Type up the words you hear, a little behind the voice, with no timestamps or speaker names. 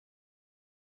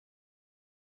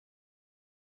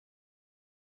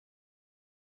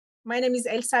My name is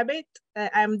Elizabeth.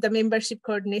 I'm the membership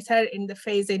coordinator in the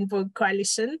Faith and VAWG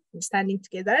coalition, Standing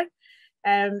Together.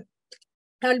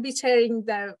 I'll be chairing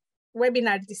the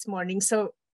webinar this morning.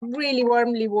 So really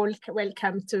warmly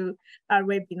welcome to our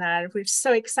webinar. We're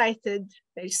so excited.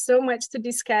 There's so much to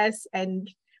discuss and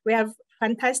we have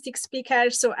fantastic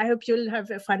speakers. So I hope you'll have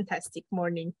a fantastic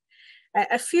morning.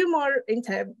 A few more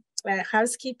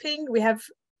housekeeping. We have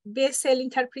BSL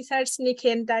interpreters,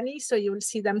 Nikki and Danny, so you will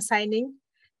see them signing.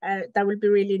 That will be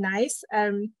really nice.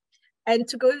 And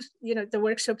to go, the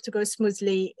workshop to go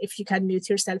smoothly, if you can mute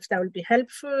yourself, that will be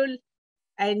helpful.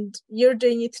 And you're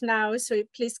doing it now, so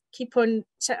please keep on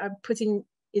putting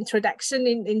introduction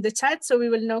in the chat so we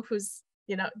will know who's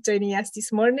joining us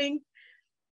this morning.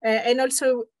 And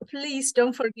also, please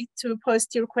don't forget to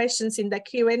post your questions in the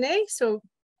Q&A. So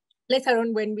later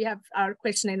on, when we have our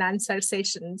question and answer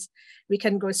sessions, we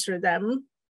can go through them.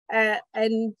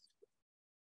 And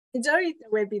enjoy the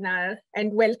webinar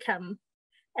and welcome.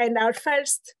 And our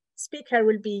first speaker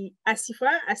will be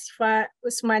Asifa. Asifa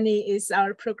Usmani is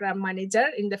our program manager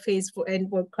in the Faith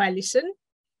and VAWG coalition.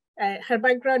 Her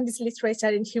background is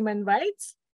literature and human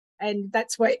rights. And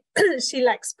that's why she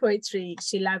likes poetry.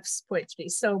 She loves poetry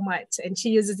so much and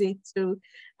she uses it to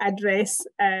address,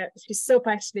 she's so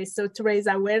passionate, so to raise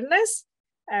awareness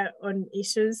on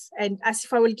issues. And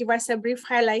Asifa will give us a brief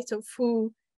highlight of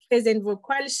who Faith and VAWG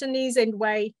coalition is and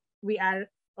why we are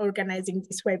organizing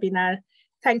this webinar.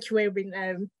 Thank you,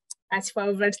 Asifa,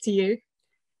 over to you.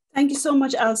 Thank you so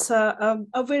much, Elsa.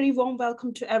 A very warm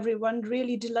welcome to everyone.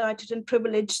 Really delighted and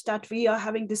privileged that we are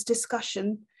having this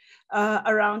discussion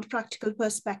around practical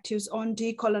perspectives on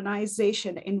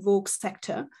decolonization in VAWG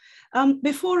sector.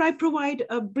 Before I provide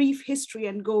a brief history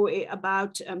and go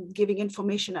about giving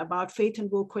information about Faith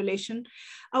and VAWG coalition,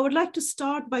 I would like to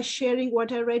start by sharing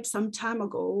what I read some time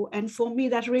ago. And for me,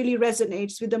 that really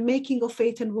resonates with the making of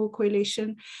Faith and VAWG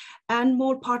coalition and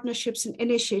more partnerships and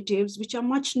initiatives which are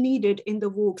much needed in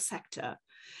the VAWG sector.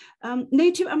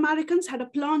 Native Americans had a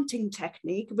planting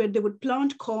technique where they would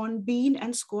plant corn, bean,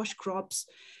 and squash crops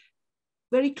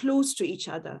very close to each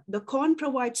other. The corn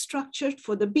provides structure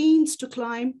for the beans to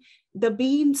climb, the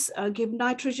beans give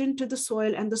nitrogen to the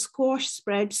soil, and the squash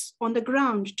spreads on the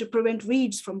ground to prevent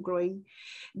weeds from growing.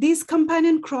 These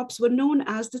companion crops were known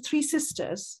as the Three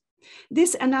Sisters.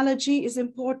 This analogy is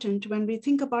important when we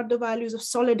think about the values of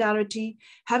solidarity,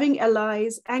 having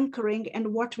allies, anchoring,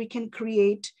 and what we can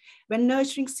create when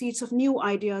nurturing seeds of new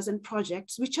ideas and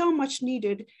projects, which are much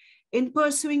needed in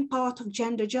pursuing path of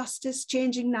gender justice,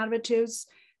 changing narratives,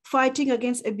 fighting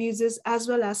against abuses, as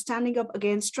well as standing up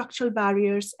against structural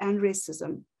barriers and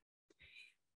racism.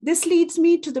 This leads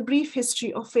me to the brief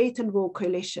history of Faith and VAWG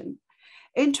coalition.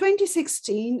 In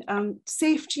 2016,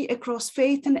 Safety Across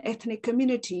Faith and Ethnic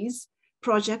Communities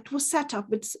project was set up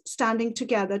with Standing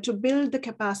Together to build the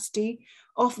capacity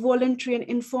of voluntary and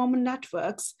informal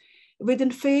networks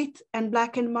within faith and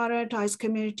Black and minoritized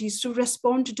communities to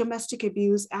respond to domestic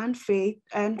abuse and faith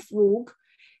and VAWG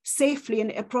safely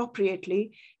and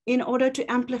appropriately in order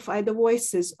to amplify the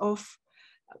voices of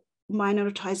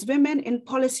minoritized women in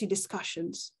policy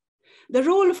discussions. The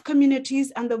role of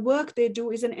communities and the work they do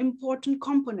is an important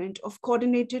component of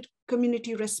coordinated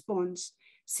community response,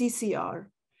 CCR.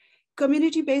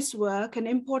 Community-based work, an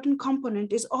important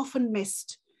component, is often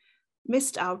missed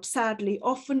out, sadly,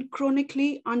 often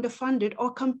chronically underfunded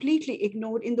or completely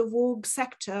ignored in the VAWG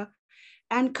sector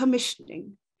and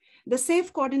commissioning. The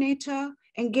SAFE coordinator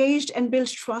engaged and built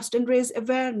trust and raised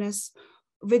awareness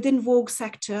within VAWG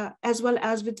sector as well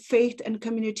as with faith and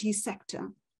community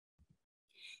sector.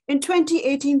 In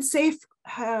 2018, SAFE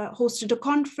hosted a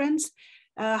conference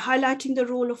highlighting the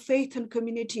role of faith and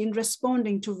community in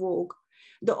responding to VAWG.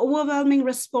 The overwhelming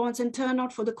response and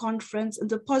turnout for the conference and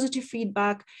the positive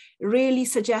feedback really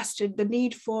suggested the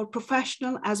need for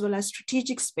professional as well as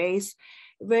strategic space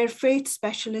where faith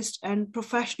specialists and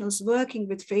professionals working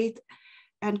with faith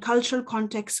and cultural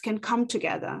contexts can come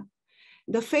together.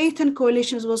 The Faith and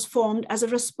Coalitions was formed as a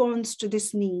response to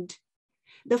this need.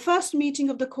 The first meeting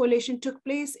of the coalition took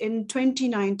place in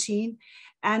 2019,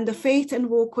 and the Faith and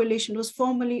VAWG coalition was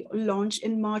formally launched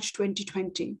in March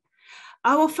 2020.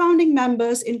 Our founding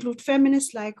members include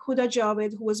feminists like Huda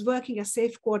Javed, who was working as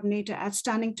SAFE coordinator at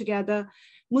Standing Together,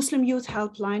 Muslim Youth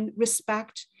Helpline,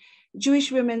 Respect,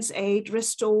 Jewish Women's Aid,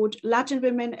 Restored, Latin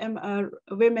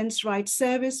Women's Rights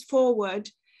Service, Forward,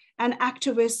 and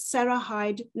activists Sarah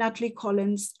Hyde, Natalie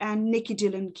Collins, and Nikki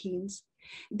Dillon Keynes.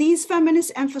 These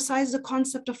feminists emphasized the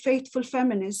concept of faithful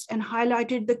feminists and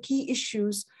highlighted the key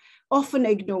issues often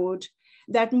ignored,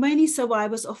 that many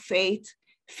survivors of faith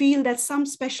feel that some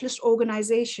specialist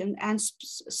organization and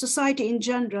society in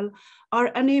general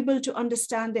are unable to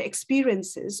understand their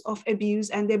experiences of abuse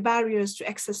and their barriers to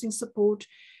accessing support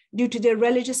due to their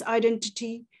religious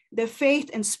identity, their faith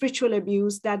and spiritual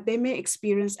abuse that they may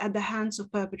experience at the hands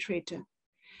of perpetrator.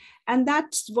 And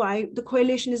that's why the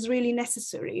coalition is really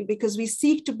necessary, because we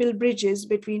seek to build bridges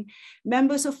between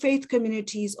members of faith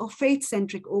communities or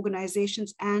faith-centric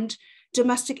organizations and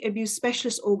domestic abuse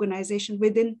specialist organizations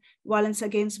within violence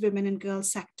against women and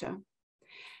girls sector.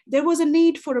 There was a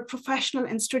need for a professional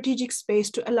and strategic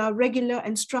space to allow regular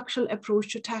and structural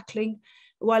approach to tackling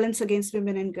violence against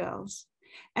women and girls.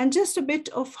 And just a bit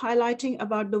of highlighting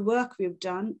about the work we've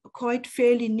done, quite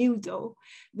fairly new though.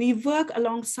 We work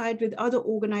alongside with other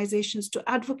organizations to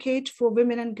advocate for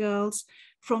women and girls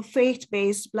from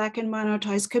faith-based Black and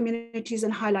minoritized communities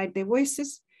and highlight their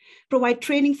voices, provide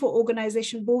training for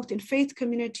organizations both in faith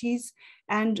communities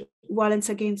and violence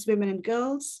against women and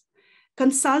girls,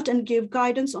 consult and give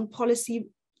guidance on policy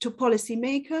to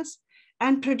policymakers,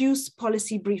 and produce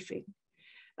policy briefing.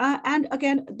 And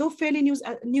again, though fairly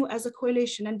new as a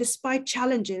coalition, and despite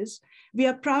challenges, we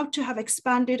are proud to have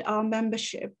expanded our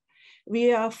membership.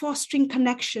 We are fostering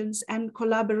connections and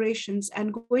collaborations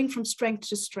and going from strength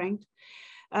to strength.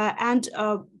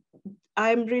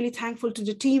 I'm really thankful to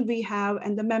the team we have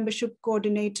and the membership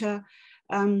coordinator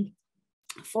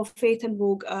for Faith and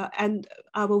VAWG and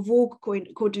our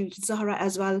VAWG coordinator, Zahra,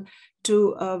 as well,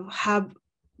 to have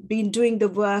been doing the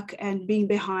work and being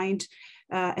behind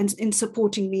and in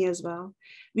supporting me as well.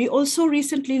 We also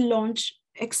recently launched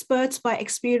Experts by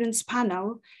Experience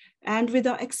panel, and with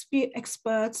our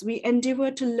experts, we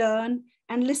endeavor to learn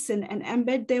and listen and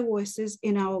embed their voices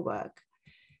in our work.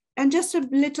 And just a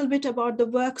little bit about the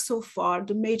work so far,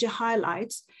 the major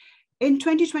highlights. In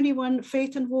 2021,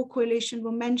 Faith and VAWG Coalition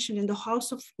were mentioned in the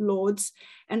House of Lords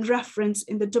and referenced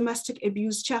in the domestic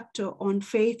abuse chapter on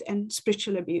faith and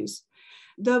spiritual abuse.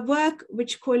 The work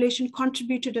which Coalition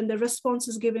contributed and the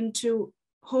responses given to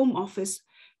Home Office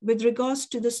with regards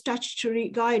to the statutory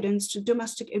guidance to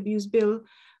domestic abuse bill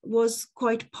was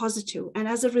quite positive. And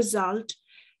as a result,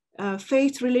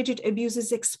 faith-related abuse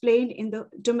is explained in the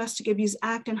Domestic Abuse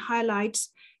Act and highlights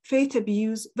faith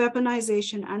abuse,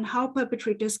 weaponization, and how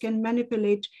perpetrators can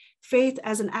manipulate faith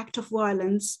as an act of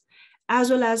violence,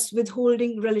 as well as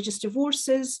withholding religious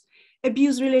divorces,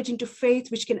 abuse relating to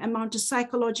faith, which can amount to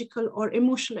psychological or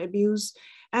emotional abuse,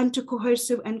 and to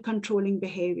coercive and controlling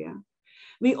behavior.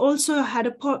 We also had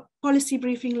a policy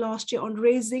briefing last year on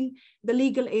raising the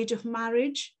legal age of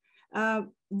marriage,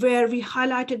 where we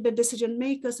highlighted the decision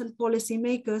makers and policy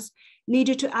makers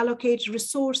needed to allocate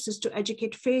resources to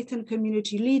educate faith and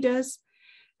community leaders.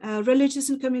 Religious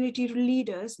and community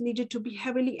leaders needed to be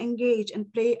heavily engaged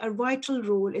and play a vital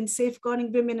role in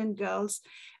safeguarding women and girls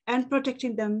and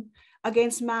protecting them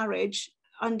against marriage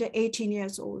under 18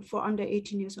 years old, for under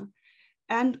 18 years old.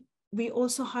 And we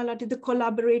also highlighted the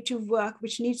collaborative work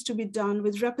which needs to be done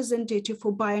with representative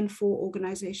for by and for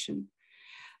organization.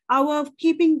 Our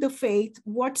Keeping the Faith,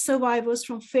 what survivors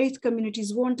from faith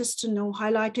communities want us to know,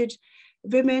 highlighted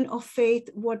women of faith,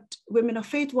 what women of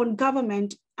faith want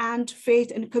government and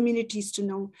faith and communities to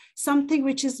know, something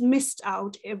which is missed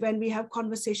out when we have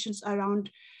conversations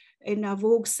around in our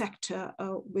VAWG sector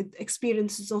with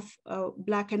experiences of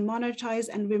Black and minoritized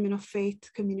and women of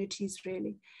faith communities,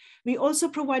 really. We also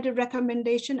provided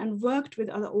recommendation and worked with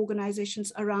other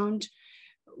organizations around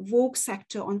VAWG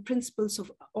sector on principles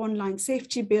of online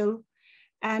safety bill,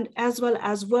 and as well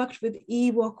as worked with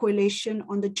VAWG Coalition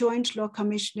on the joint law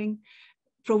commissioning,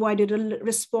 provided a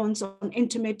response on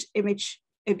intimate image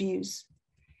abuse.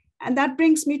 And that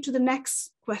brings me to the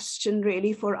next question,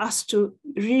 really, for us to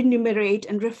remunerate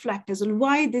and reflect as well.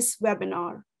 Why this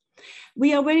webinar?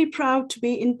 We are very proud to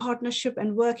be in partnership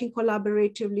and working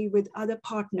collaboratively with other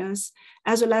partners,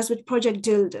 as well as with Project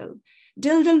Dildal.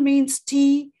 Dildal means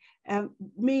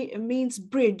means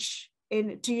bridge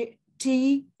in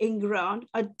T in ground,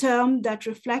 a term that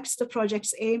reflects the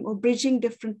project's aim of bridging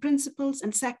different principles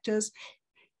and sectors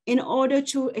in order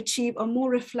to achieve a more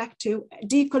reflective,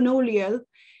 decolonial,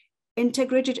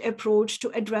 integrated approach to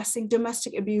addressing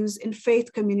domestic abuse in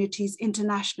faith communities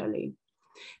internationally.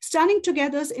 Standing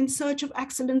Together's In Search of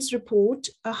Excellence report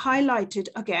highlighted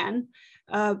again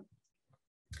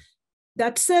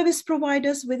that service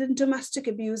providers within domestic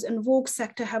abuse and VAWG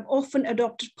sector have often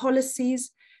adopted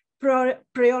policies,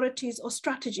 priorities, or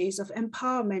strategies of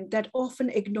empowerment that often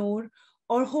ignore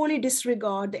or wholly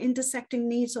disregard the intersecting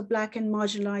needs of Black and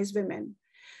marginalized women.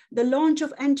 The launch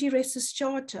of anti-racist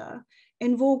charter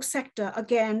in VAWG sector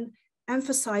again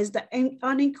emphasized the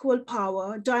unequal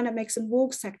power dynamics in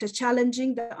VAWG sector,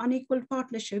 challenging the unequal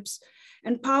partnerships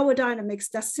and power dynamics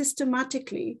that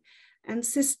systematically and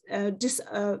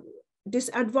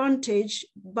disadvantaged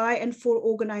by and for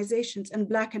organizations and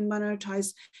Black and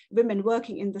minoritized women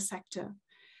working in the sector.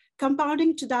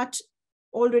 Compounding to that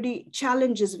already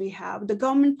challenges we have, the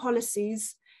government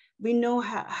policies we know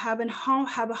have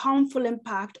a harmful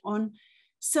impact on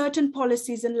certain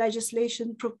policies and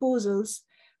legislation proposals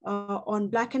on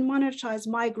Black and minoritized,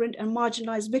 migrant and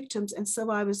marginalized victims and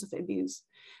survivors of abuse.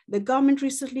 The government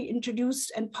recently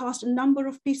introduced and passed a number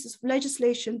of pieces of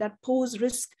legislation that pose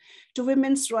risk to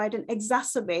women's rights and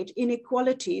exacerbate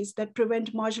inequalities that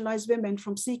prevent marginalized women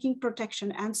from seeking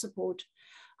protection and support.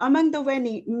 Among the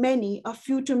many, a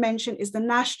few to mention is the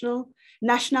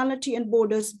Nationality and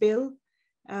Borders Bill,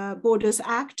 Borders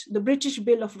Act, the British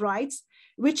Bill of Rights,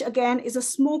 which again is a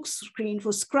smokescreen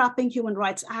for scrapping human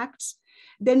rights acts.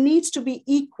 There needs to be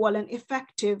equal and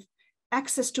effective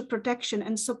access to protection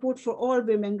and support for all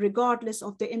women, regardless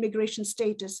of their immigration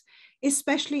status,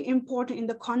 especially important in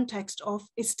the context of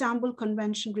Istanbul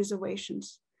Convention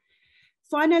reservations.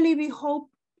 Finally, we hope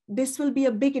this will be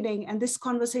a beginning and this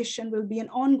conversation will be an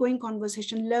ongoing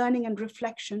conversation, learning and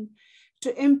reflection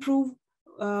to improve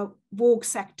VAWG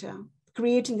sector,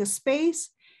 creating a space,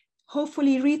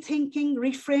 hopefully rethinking,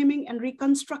 reframing and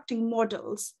reconstructing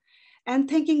models and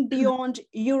thinking beyond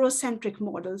Eurocentric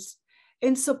models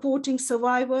in supporting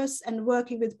survivors and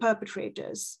working with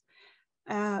perpetrators.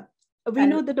 We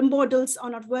know that the models are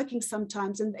not working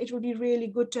sometimes, and it would be really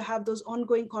good to have those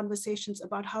ongoing conversations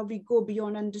about how we go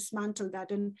beyond and dismantle that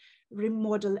and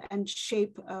remodel and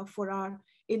shape for our,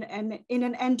 in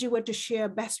an endeavor to share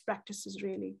best practices,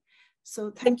 really.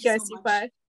 So thank you so much.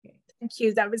 Thank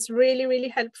you. That was really, really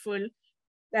helpful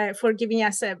for giving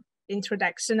us an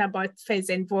introduction about phase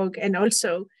and VAWG, and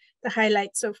also the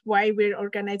highlights of why we're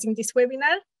organizing this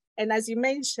webinar. And as you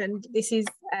mentioned, this is,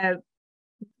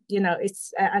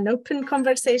 it's an open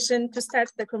conversation to start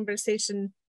the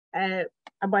conversation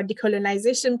about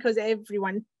decolonization, because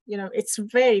everyone, it's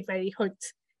very, very hot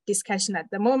discussion at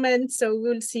the moment. So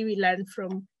we'll see, we learn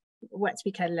from what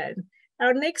we can learn.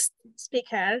 Our next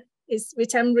speaker is,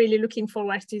 which I'm really looking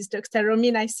forward to, is Dr.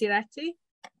 Romina Sirati,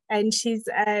 and she's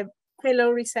a fellow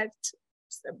research.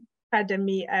 Pardon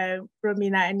me,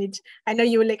 Romina, I know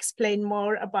you will explain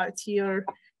more about your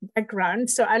background,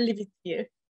 so I'll leave it to you.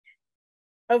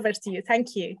 Over to you,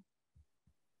 thank you.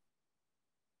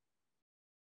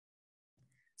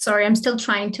 Sorry, I'm still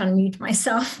trying to unmute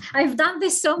myself. I've done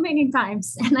this so many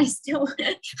times and I still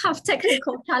have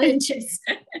technical challenges.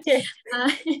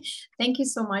 Thank you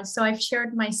so much. So I've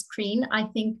shared my screen, I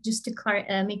think, just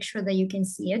to make sure that you can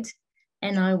see it.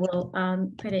 And I will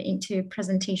put it into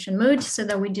presentation mode so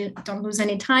that we don't lose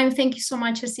any time. Thank you so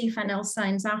much, Asifa and Elsa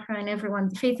and Zahra and everyone,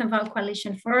 the Faith and VAWG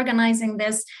Coalition, for organizing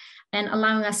this and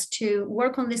allowing us to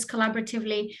work on this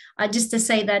collaboratively. Just to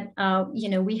say that,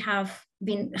 we have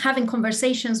been having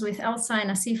conversations with Elsa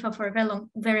and Asifa for a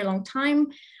very long time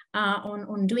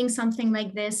on doing something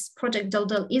like this. Project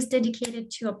Dildil is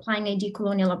dedicated to applying a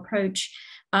decolonial approach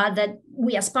that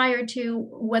we aspire to,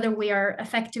 whether we are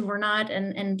effective or not,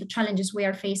 and the challenges we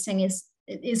are facing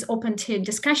is open to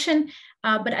discussion.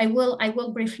 But I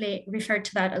will briefly refer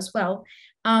to that as well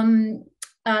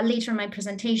later in my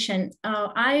presentation.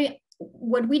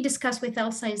 What we discussed with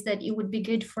Elsa is that it would be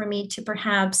good for me to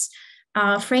perhaps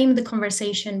frame the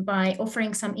conversation by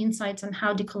offering some insights on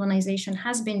how decolonization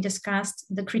has been discussed,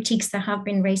 the critiques that have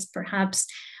been raised perhaps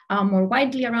more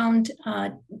widely around,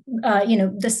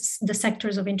 the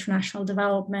sectors of international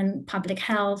development, public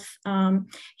health,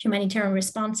 humanitarian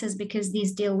responses, because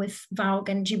these deal with VAWG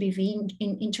and GBV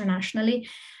internationally,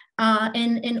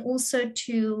 and also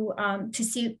to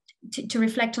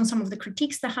reflect on some of the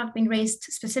critiques that have been raised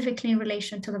specifically in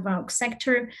relation to the VAWG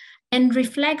sector, and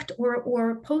reflect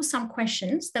or pose some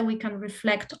questions that we can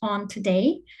reflect on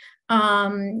today.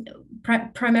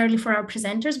 Primarily for our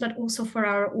presenters, but also for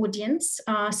our audience,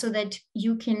 so that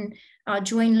you can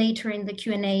join later in the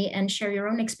Q&A and share your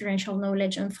own experiential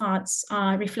knowledge and thoughts,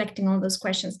 reflecting on those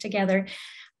questions together.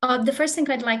 The first thing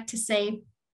I'd like to say,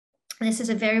 this is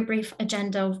a very brief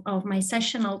agenda of my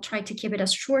session. I'll try to keep it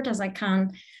as short as I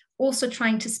can. Also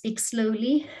trying to speak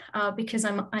slowly because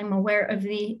I'm aware of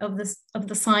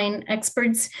the sign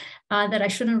experts that I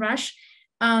shouldn't rush.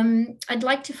 I'd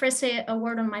like to first say a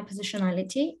word on my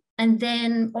positionality and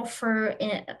then offer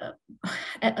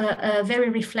a very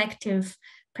reflective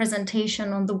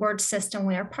presentation on the word system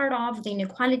we are part of, the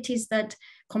inequalities that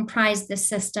comprise this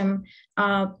system,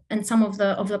 and some of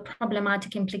the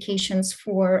problematic implications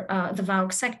for the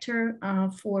VAWG sector,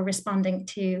 for responding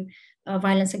to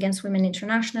violence against women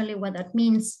internationally, what that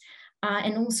means,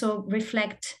 and also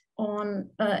reflect on,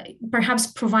 perhaps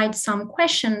provide some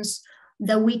questions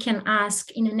that we can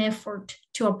ask in an effort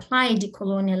to apply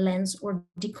decolonial lens or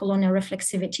decolonial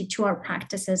reflexivity to our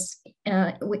practices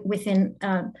within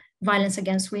violence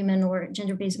against women or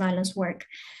gender-based violence work.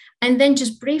 And then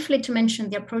just briefly to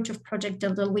mention the approach of Project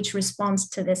Dildo, which responds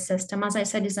to this system. As I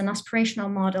said, is an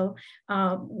aspirational model.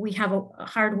 We have a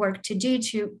hard work to do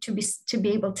to be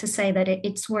able to say that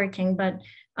it's working, but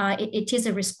it is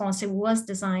a response. It was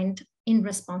designed in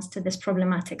response to this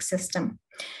problematic system.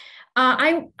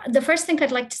 The first thing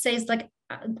I'd like to say is that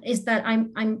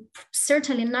I'm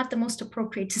certainly not the most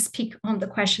appropriate to speak on the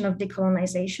question of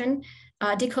decolonization.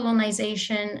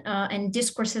 Decolonization and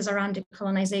discourses around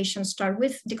decolonization start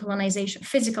with decolonization,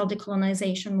 physical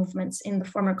decolonization movements in the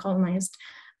former colonized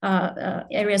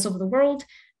areas of the world.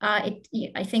 I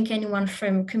think anyone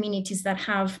from communities that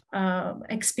have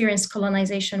experienced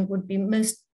colonization would be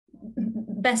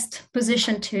best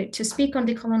positioned to speak on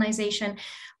decolonization.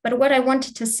 But what I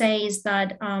wanted to say is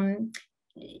that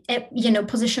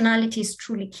positionality is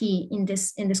truly key in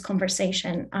this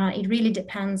conversation. It really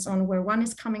depends on where one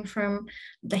is coming from,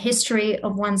 the history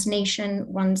of one's nation,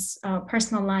 one's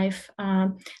personal life,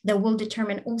 that will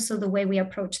determine also the way we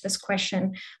approach this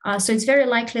question. So it's very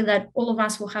likely that all of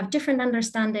us will have different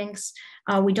understandings.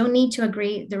 We don't need to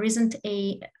agree. There isn't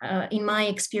in my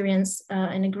experience,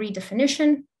 an agreed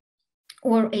definition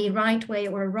or a right way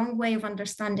or a wrong way of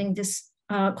understanding this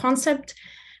concept.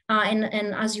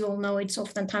 And as you all know, it's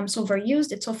oftentimes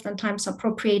overused. It's oftentimes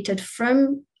appropriated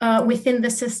from within the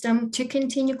system to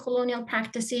continue colonial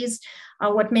practices,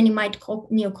 what many might call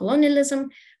neocolonialism.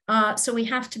 So we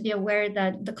have to be aware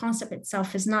that the concept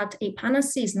itself is not a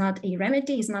panacea, is not a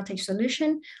remedy, is not a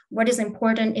solution. What is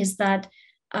important is that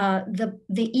the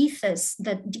ethos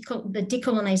that the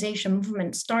decolonization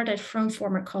movement started from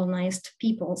former colonized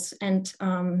peoples and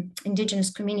indigenous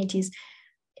communities.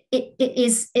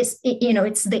 It's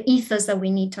the ethos that we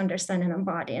need to understand and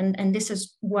embody, and this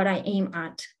is what I aim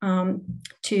at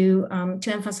to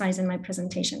emphasize in my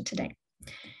presentation today.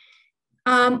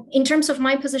 In terms of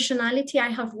my positionality, I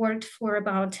have worked for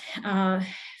about 10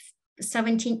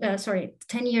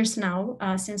 years now,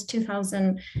 since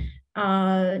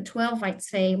 2012, I'd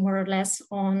say, more or less,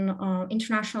 on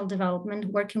international development,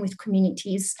 working with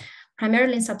communities,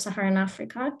 primarily in sub-Saharan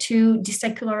Africa, to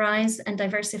desecularize and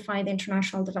diversify the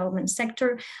international development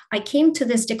sector. I came to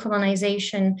this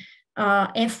decolonization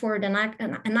effort and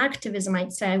activism,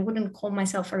 I'd say. I wouldn't call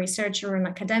myself a researcher or an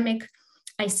academic.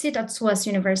 I sit at SOAS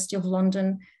University of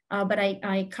London, but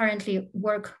I currently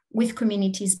work with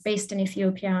communities based in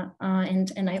Ethiopia,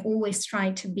 and I always try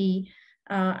to be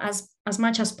as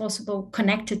much as possible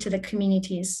connected to the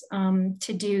communities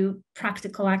to do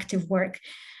practical active work.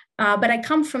 But I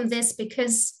come from this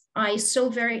because I saw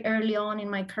very early on in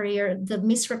my career the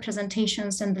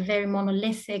misrepresentations and the very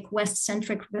monolithic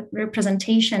West-centric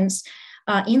representations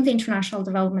in the international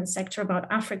development sector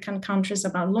about African countries,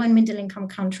 about low and middle-income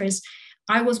countries.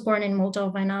 I was born in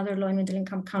Moldova, another low and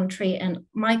middle-income country, and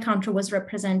my country was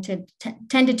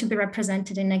tended to be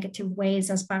represented in negative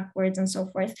ways as backwards and so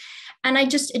forth. And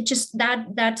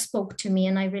that spoke to me,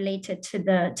 and I related to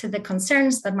the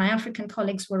concerns that my African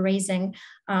colleagues were raising,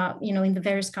 in the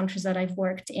various countries that I've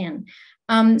worked in.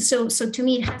 So to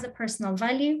me, it has a personal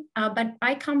value, but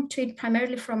I come to it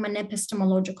primarily from an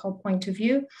epistemological point of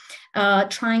view,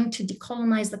 trying to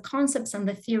decolonize the concepts and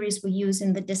the theories we use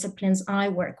in the disciplines I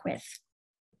work with.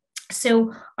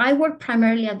 So I work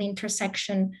primarily at the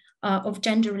intersection of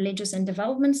gender, religious, and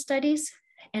development studies,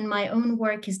 and my own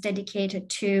work is dedicated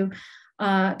to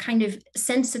kind of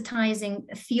sensitizing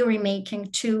theory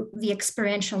making to the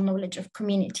experiential knowledge of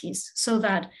communities, so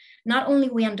that not only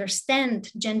we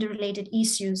understand gender-related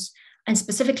issues and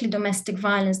specifically domestic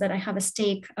violence that I have a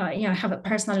stake, I have a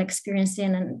personal experience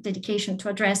in and dedication to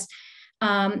address,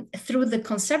 through the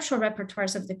conceptual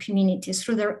repertoires of the communities,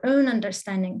 through their own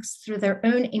understandings, through their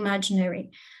own imaginary,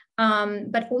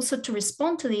 but also to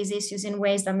respond to these issues in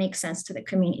ways that make sense to the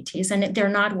communities. And they're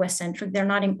not West-centric, they're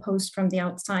not imposed from the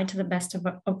outside to the best of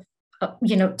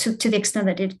to the extent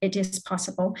that it is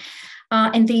possible.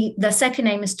 And the second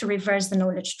aim is to reverse the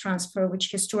knowledge transfer,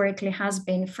 which historically has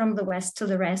been from the West to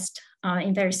the rest,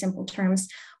 in very simple terms,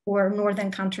 or northern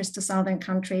countries to southern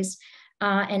countries.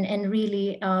 And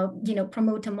really,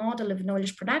 promote a model of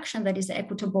knowledge production that is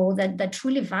equitable, that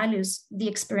truly values the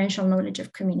experiential knowledge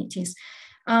of communities.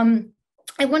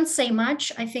 I won't say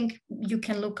much. I think you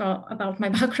can look about my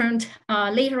background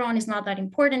later on. Is not that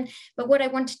important. But what I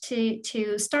wanted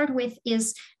to start with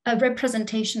is a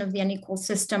representation of the unequal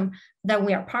system that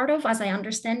we are part of, as I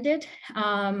understand it,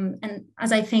 and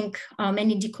as I think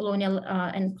many decolonial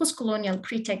and post-colonial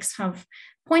critics have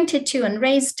pointed to and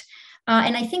raised.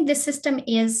 And I think this system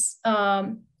is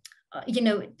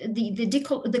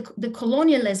the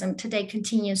colonialism today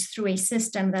continues through a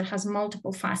system that has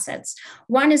multiple facets.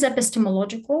 One is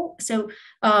epistemological, so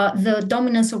the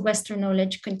dominance of Western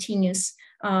knowledge continues,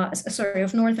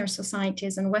 of Northern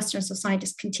societies and Western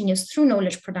societies continues through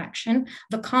knowledge production.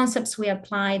 The concepts we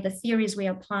apply, the theories we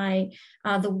apply,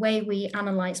 the way we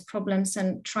analyze problems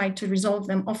and try to resolve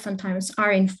them oftentimes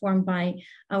are informed by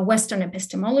Western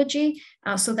epistemology.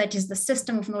 So that is the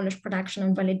system of knowledge production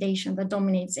and validation that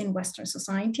dominates in Western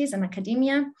societies and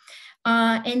academia.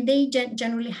 And they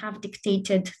generally have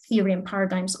dictated theory and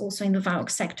paradigms also in the VAWG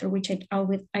sector, which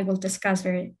I will discuss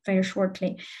very, very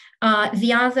shortly.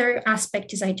 The other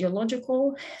aspect is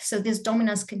ideological. So this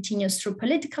dominance continues through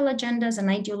political agendas and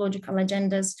ideological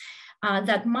agendas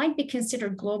that might be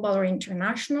considered global or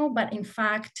international, but in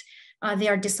fact, they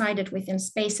are decided within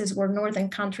spaces where Northern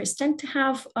countries tend to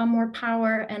have more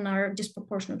power and are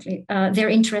disproportionately, their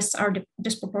interests are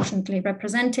disproportionately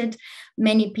represented.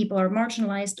 Many people are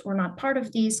marginalized or not part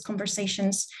of these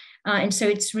conversations. And so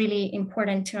it's really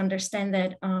important to understand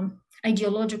that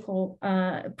ideological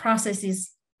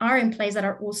processes are in place that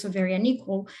are also very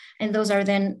unequal. And those are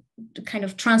then kind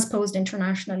of transposed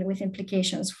internationally with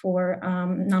implications for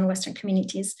non-Western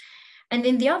communities. And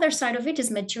then the other side of it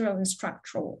is material and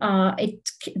structural.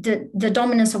 The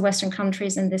dominance of Western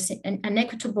countries and this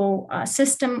inequitable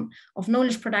system of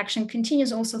knowledge production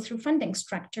continues also through funding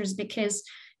structures, because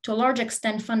to a large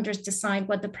extent, funders decide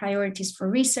what the priorities for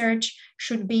research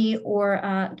should be,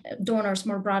 or donors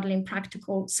more broadly in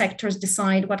practical sectors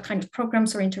decide what kind of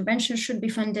programs or interventions should be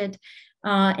funded.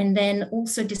 And then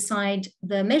also decide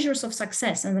the measures of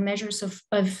success and the measures of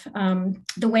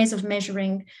the ways of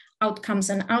measuring outcomes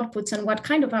and outputs, and what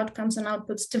kind of outcomes and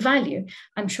outputs to value.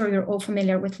 I'm sure you're all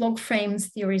familiar with log frames,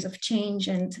 theories of change,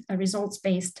 and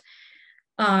results-based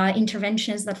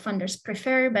interventions that funders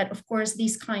prefer. But of course,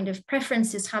 these kind of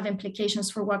preferences have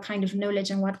implications for what kind of knowledge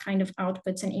and what kind of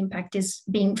outputs and impact is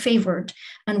being favored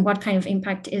and what kind of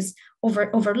impact is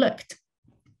overlooked.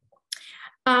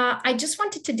 I just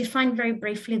wanted to define very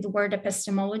briefly the word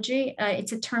epistemology.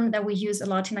 It's a term that we use a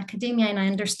lot in academia, and I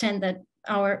understand that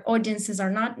our audiences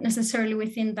are not necessarily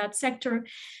within that sector.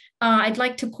 I'd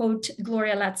like to quote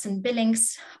Gloria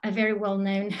Ladson-Billings, a very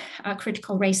well-known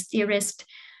critical race theorist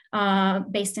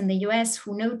based in the US,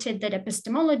 who noted that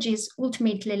epistemology is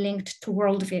ultimately linked to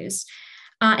worldviews.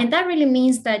 And that really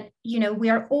means that, we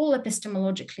are all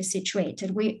epistemologically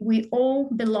situated. We all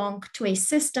belong to a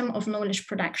system of knowledge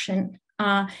production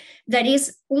that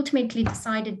is ultimately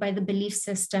decided by the belief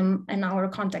system and our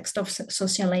context of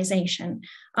socialization.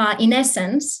 In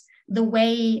essence, the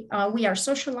way we are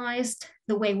socialized,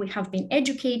 the way we have been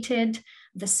educated,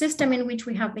 the system in which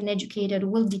we have been educated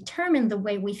will determine the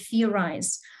way we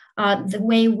theorize, the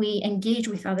way we engage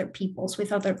with other peoples,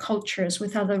 with other cultures,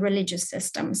 with other religious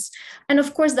systems. And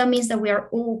of course, that means that we are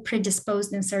all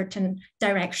predisposed in certain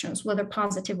directions, whether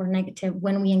positive or negative,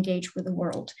 when we engage with the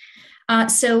world.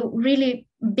 So really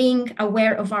being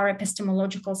aware of our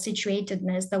epistemological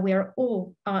situatedness, that we are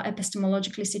all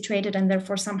epistemologically situated and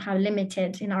therefore somehow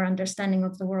limited in our understanding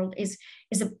of the world is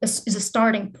a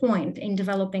starting point in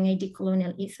developing a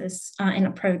decolonial ethos and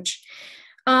approach.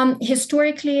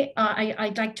 Historically,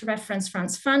 I'd like to reference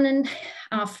Frantz Fanon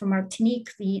from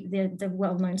Martinique, the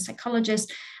well-known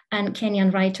psychologist, and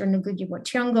Kenyan writer Ngugi wa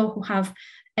Thiong'o, who have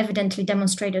evidently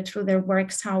demonstrated through their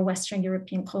works how Western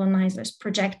European colonizers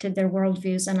projected their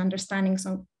worldviews and understandings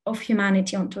of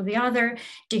humanity onto the other,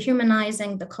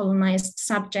 dehumanizing the colonized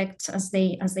subjects as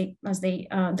the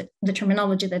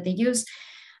terminology that they use,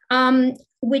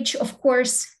 which of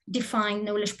course defined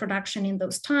knowledge production in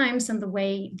those times and the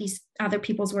way these other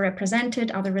peoples were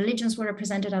represented, other religions were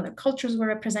represented, other cultures were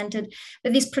represented.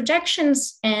 But these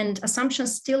projections and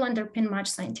assumptions still underpin much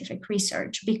scientific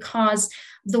research, because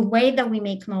the way that we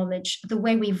make knowledge, the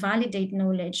way we validate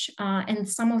knowledge, and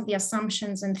some of the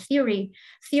assumptions and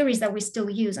theories that we still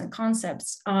use and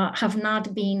concepts have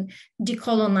not been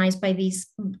decolonized by these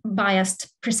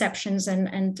biased perceptions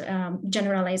and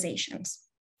generalizations.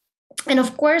 And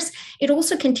of course, it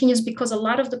also continues because a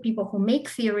lot of the people who make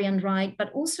theory and write,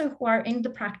 but also who are in the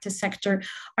practice sector,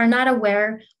 are not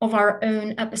aware of our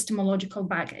own epistemological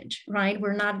baggage, right?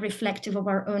 We're not reflective of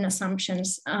our own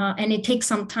assumptions. And it takes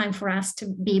some time for us to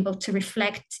be able to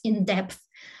reflect in depth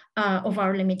of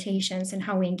our limitations and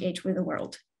how we engage with the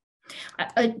world.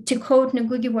 To quote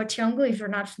Ngugi wa Thiong'o, if you're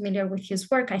not familiar with his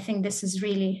work, I think this is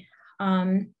really,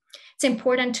 it's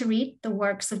important to read the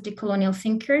works of decolonial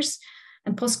thinkers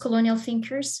and post-colonial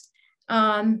thinkers.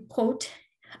 Quote,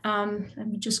 let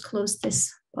me just close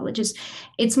this, apologies.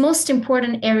 Its most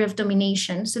important area of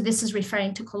domination, so this is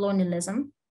referring to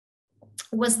colonialism,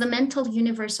 was the mental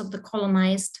universe of the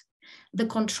colonized, the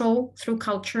control through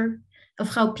culture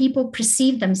of how people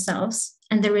perceive themselves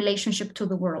and their relationship to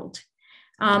the world.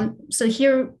 So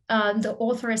here, the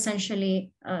author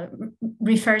essentially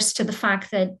refers to the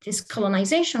fact that this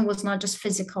colonization was not just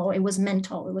physical, it was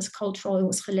mental, it was cultural, it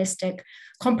was holistic,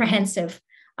 comprehensive,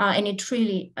 and it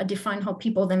truly defined how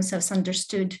people themselves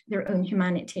understood their own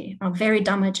humanity, very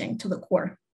damaging to the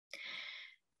core.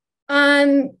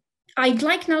 I'd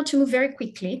like now to move very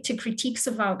quickly to critiques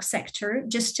of VAWG sector,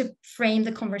 just to frame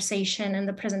the conversation and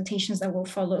the presentations that will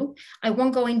follow. I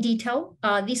won't go in detail.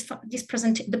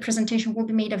 The presentation will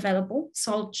be made available.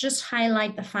 So I'll just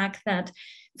highlight the fact that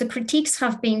the critiques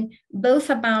have been both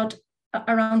about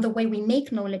around the way we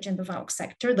make knowledge in the VAWG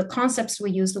sector, the concepts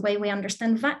we use, the way we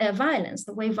understand violence,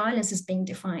 the way violence is being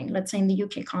defined, let's say in the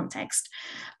UK context,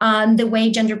 the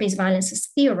way gender-based violence is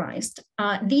theorized.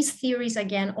 These theories,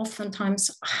 again,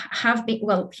 oftentimes have been,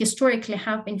 well, historically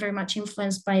have been very much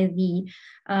influenced by the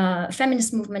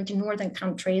feminist movement in Northern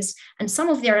countries, and some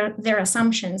of their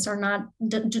assumptions are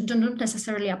do not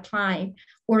necessarily apply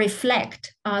or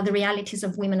reflect the realities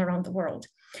of women around the world.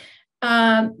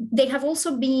 They have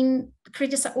also been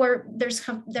criticized, or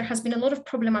there has been a lot of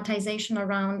problematization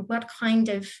around what kind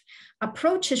of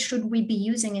approaches should we be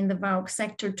using in the VAWG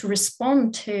sector to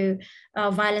respond to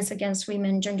violence against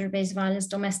women, gender-based violence,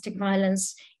 domestic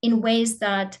violence, in ways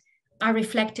that are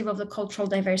reflective of the cultural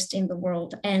diversity in the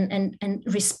world and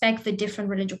respect the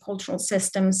different religio-cultural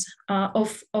systems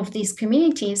of these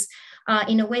communities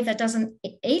in a way that doesn't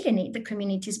alienate the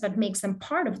communities, but makes them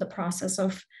part of the process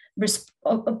of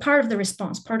part of the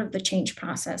response, part of the change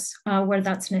process where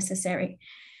that's necessary.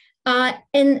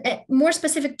 And more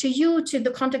specific to you, to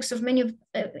the context of many of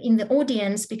in the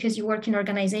audience, because you work in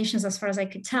organizations, as far as I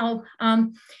could tell,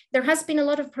 there has been a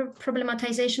lot of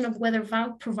problematization of whether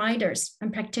VAWG providers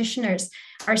and practitioners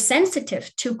are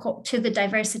sensitive to the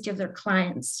diversity of their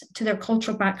clients, to their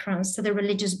cultural backgrounds, to their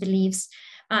religious beliefs,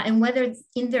 and whether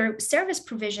in their service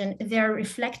provision, they're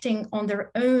reflecting on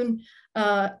their own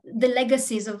the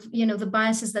legacies of, the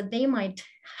biases that they might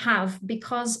have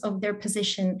because of their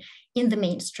position in the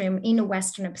mainstream in a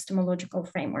Western epistemological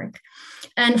framework.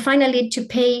 And finally, to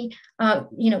pay,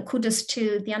 kudos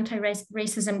to the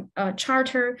anti-racism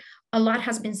charter. A lot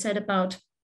has been said about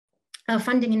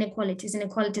funding inequalities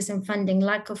in funding,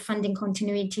 lack of funding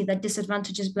continuity that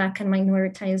disadvantages Black and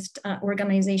minoritized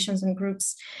organizations and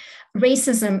groups,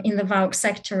 racism in the VAWG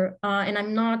sector, and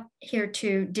I'm not here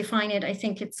to define it. I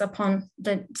think it's upon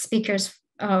the speakers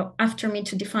after me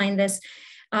to define this.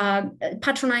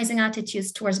 Patronizing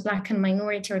attitudes towards Black and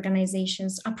minority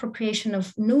organizations, appropriation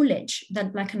of knowledge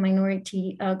that Black and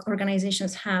minority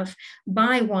organizations have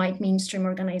by white mainstream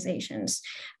organizations,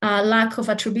 lack of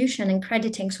attribution and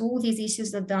crediting. So all these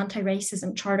issues that the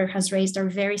anti-racism charter has raised are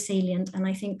very salient, and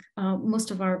I think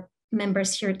most of our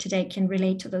members here today can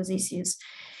relate to those issues.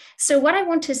 So what I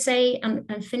want to say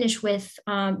and finish with,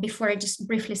 before I just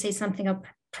briefly say something about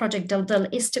Project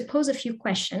Dildil, is to pose a few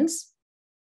questions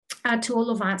to all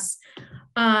of us,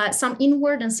 some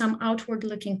inward and some outward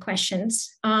looking questions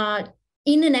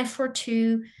in an effort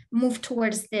to move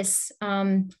towards this,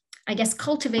 I guess,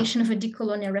 cultivation of a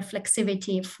decolonial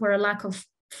reflexivity, for a lack of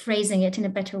phrasing it in a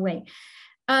better way.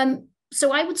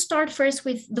 So I would start first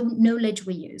with the knowledge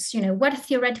we use. What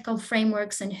theoretical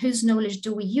frameworks and whose knowledge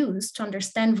do we use to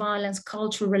understand violence,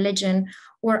 culture, religion,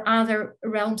 or other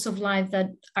realms of life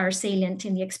that are salient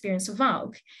in the experience of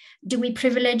VAWG? Do we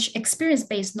privilege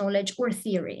experience-based knowledge or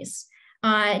theories?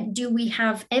 Do we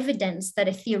have evidence that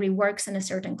a theory works in a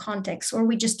certain context, or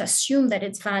we just assume that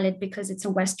it's valid because it's a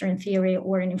Western theory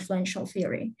or an influential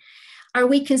theory? Are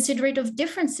we considerate of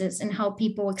differences in how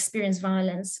people experience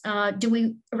violence? Do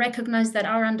we recognize that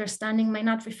our understanding might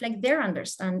not reflect their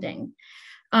understanding?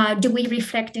 Do we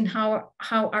reflect in how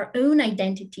our own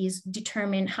identities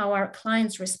determine how our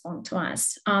clients respond to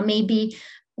us? Maybe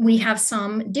we have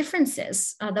some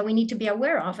differences that we need to be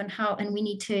aware of, and we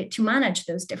need to manage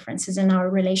those differences in our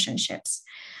relationships.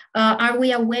 Are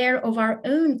we aware of our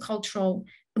own cultural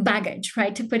baggage,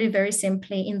 right, to put it very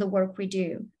simply, in the work we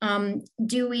do?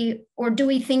 Do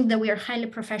we think that we are highly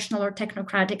professional or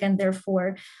technocratic, and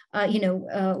therefore we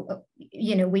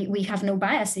have no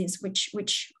biases,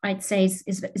 which I'd say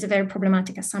is a very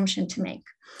problematic assumption to make.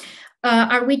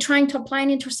 Are we trying to apply an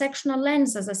intersectional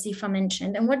lens, as Asifa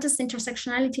mentioned, and what does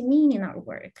intersectionality mean in our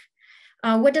work?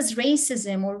 What does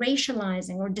racism or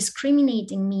racializing or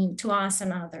discriminating mean to us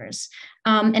and others?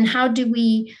 And how do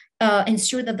we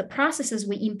ensure that the processes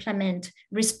we implement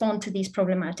respond to these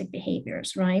problematic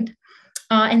behaviors, right?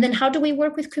 And then how do we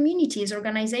work with communities,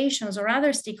 organizations, or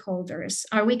other stakeholders?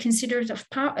 Are we considerate of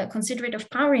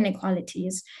power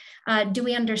inequalities? Do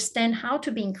we understand how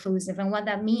to be inclusive and what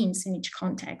that means in each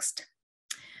context?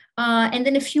 And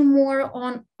then a few more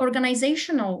on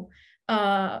organizational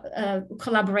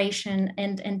collaboration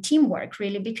and teamwork,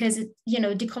 really, because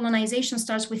decolonization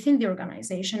starts within the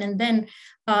organization, and then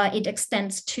it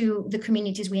extends to the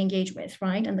communities we engage with,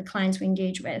 right, and the clients we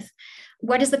engage with.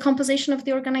 What is the composition of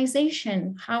the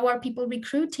organization? How are people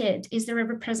recruited? Is there a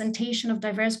representation of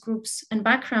diverse groups and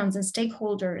backgrounds and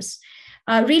stakeholders?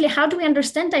 Really, how do we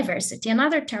understand diversity?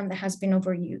 Another term that has been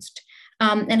overused.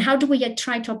 And how do we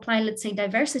try to apply, let's say,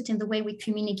 diversity in the way we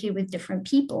communicate with different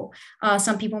people?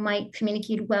 Some people might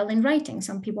communicate well in writing.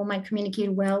 Some people might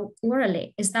communicate well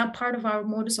orally. Is that part of our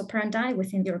modus operandi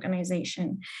within the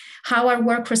organization? How are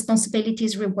work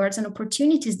responsibilities, rewards, and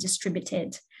opportunities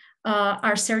distributed?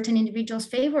 Are certain individuals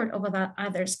favored over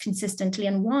others consistently,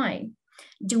 and why?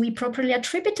 Do we properly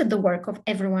attribute the work of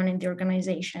everyone in the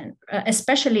organization,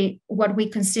 especially what we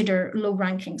consider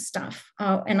low-ranking staff?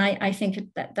 And I think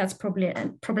that's probably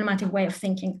a problematic way of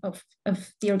thinking of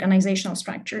the organizational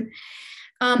structure.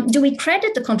 Do we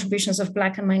credit the contributions of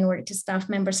Black and minority staff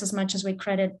members as much as we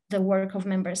credit the work of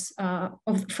members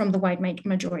from the white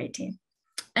majority?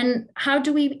 And how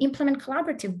do we implement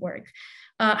collaborative work?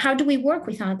 How do we work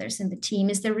with others in the team?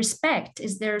 Is there respect?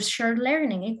 Is there shared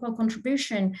learning, equal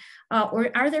contribution?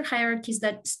 Or are there hierarchies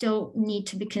that still need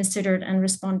to be considered and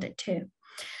responded to?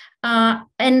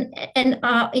 And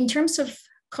in terms of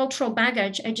cultural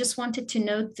baggage, I just wanted to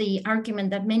note the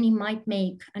argument that many might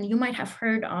make, and you might have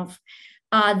heard of,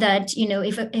 that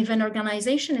if an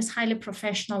organization is highly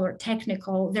professional or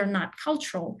technical, they're not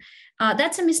cultural.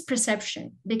 That's a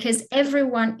misperception, because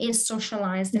everyone is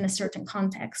socialized in a certain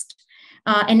context.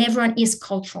 And everyone is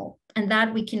cultural, and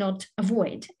that we cannot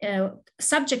avoid.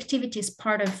 Subjectivity is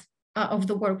part of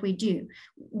the work we do.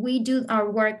 We do our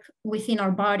work within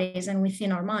our bodies and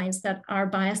within our minds that are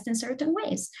biased in certain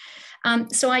ways.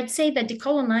 So I'd say that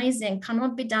decolonizing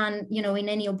cannot be done, in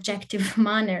any objective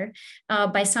manner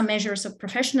by some measures of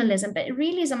professionalism, but it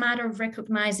really is a matter of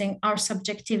recognizing our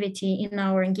subjectivity in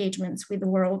our engagements with the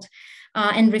world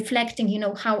and reflecting,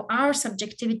 how our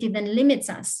subjectivity then limits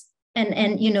us.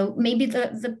 And maybe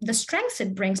the strengths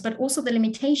it brings, but also the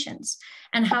limitations,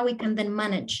 and how we can then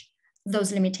manage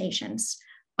those limitations.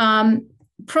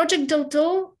 Project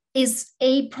Dildo is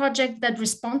a project that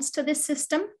responds to this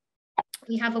system.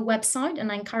 We have a website,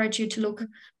 and I encourage you to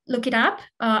look it up.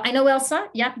 I know, Elsa,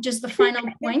 yeah, just the final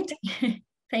point.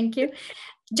 Thank you.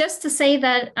 Just to say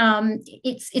that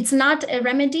it's not a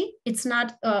remedy. It's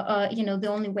not the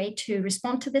only way to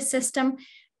respond to this system.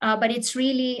 But it's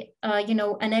really,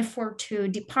 an effort to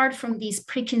depart from these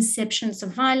preconceptions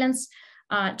of violence,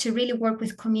 to really work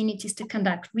with communities to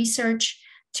conduct research,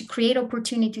 to create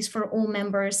opportunities for all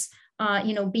members,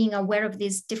 being aware of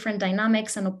these different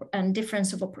dynamics and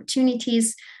difference of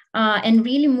opportunities, and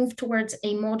really move towards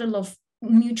a model of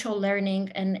mutual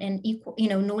learning and equal,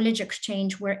 knowledge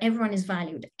exchange where everyone is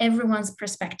valued, everyone's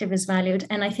perspective is valued.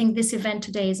 And I think this event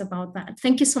today is about that.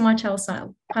 Thank you so much,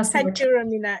 Elsa. Thank you,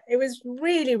 Romina. It was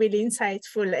really, really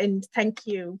insightful, and thank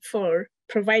you for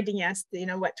providing us,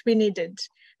 what we needed.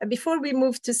 Before we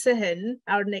move to Sehen,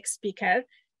 our next speaker,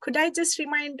 could I just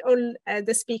remind all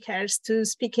the speakers to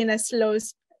speak in a slow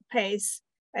pace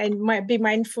and be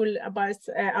mindful about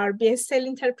our BSL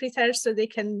interpreters so they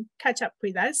can catch up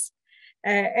with us.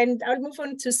 And I'll move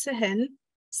on to Sehen.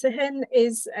 Sehen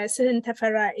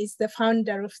Tefera is the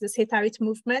founder of the Setawit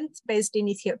movement based in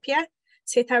Ethiopia.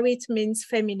 Setawit means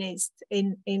feminist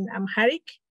in Amharic,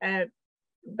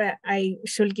 but I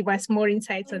should give us more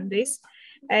insight on this.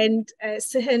 And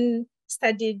Sehen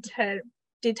did her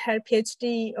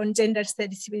PhD on gender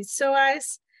studies with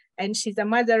SOAS, and she's a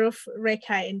mother of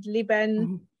Reka and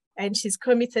Liban, and she's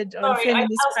committed on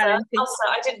feminist parenting. Also,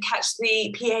 I didn't catch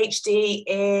the PhD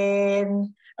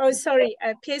in... Oh, sorry,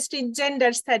 a PhD in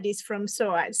gender studies from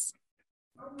SOAS.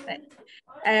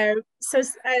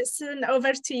 Soon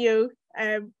over to you.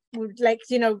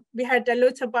 We heard a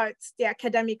lot about the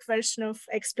academic version of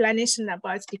explanation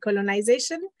about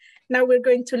decolonization. Now we're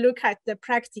going to look at the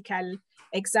practical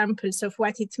examples of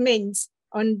what it means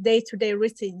on day-to-day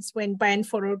routines when by and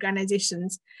for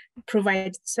organizations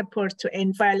provide support to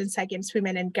end violence against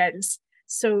women and girls.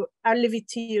 So I'll leave it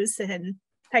to you, Sehen.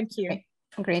 Thank you.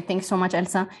 Great, thanks so much,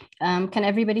 Elsa. Can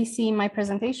everybody see my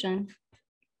presentation?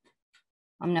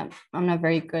 I'm not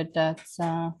very good at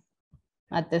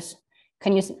this.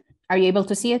 Are you able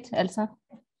to see it, Elsa?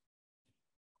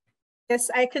 Yes,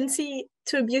 I can see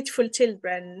two beautiful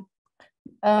children.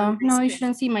 No, you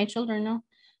shouldn't see my children, no.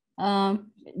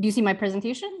 Do you see my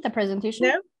presentation? The presentation?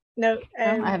 No.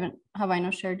 I haven't. Have I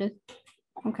not shared it?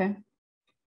 Okay.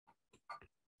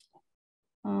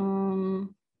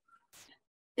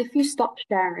 If you stop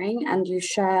sharing and you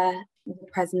share the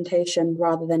presentation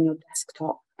rather than your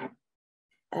desktop,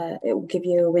 it will give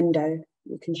you a window.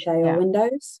 You can share your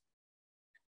windows.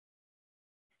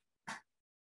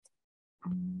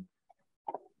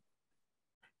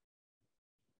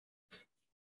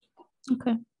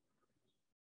 Okay.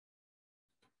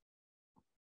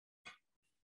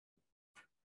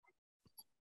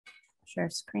 Share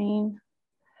screen.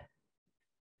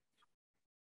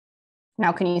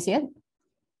 Now, can you see it?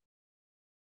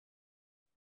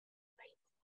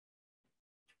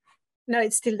 No,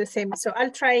 it's still the same. So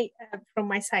I'll try from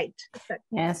my side.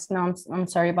 Yes, no, I'm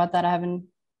sorry about that. I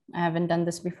haven't done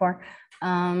this before.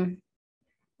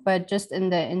 But just in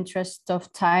the interest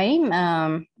of time,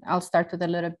 I'll start with a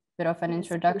little bit of an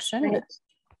introduction.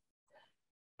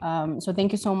 So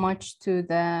thank you so much to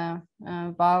the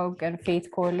VAWG and Faith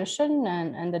Coalition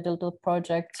and the DILDIL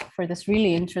project for this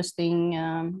really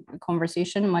interesting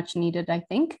conversation, much needed, I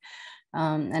think,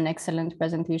 and excellent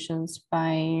presentations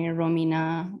by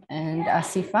Romina and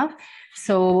Asifa.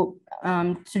 So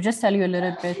to just tell you a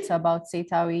little bit about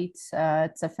Seytawit,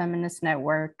 it's a feminist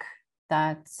network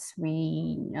that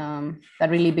that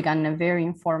really began in a very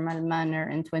informal manner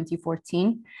in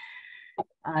 2014.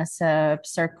 As a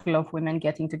circle of women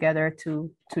getting together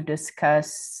to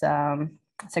discuss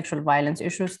sexual violence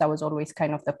issues. That was always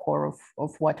kind of the core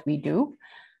of what we do.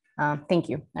 Thank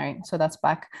you. All right, so that's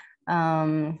back.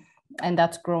 And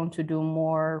that's grown to do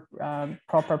more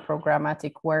proper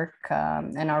programmatic work.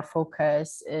 And our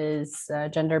focus is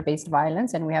gender-based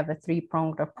violence. And we have a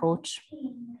three-pronged approach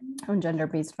on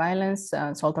gender-based violence.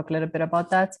 So I'll talk a little bit about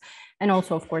that. And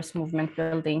also, of course, movement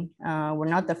building. We're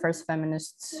not the first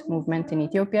feminist movement in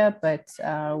Ethiopia, but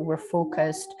we're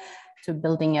focused to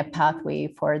building a pathway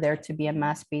for there to be a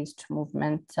mass-based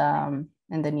movement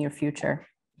in the near future.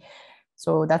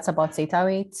 So that's about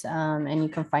Seytawit, and you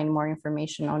can find more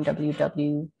information on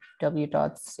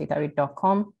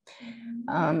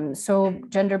www.seytawit.com. So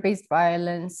gender-based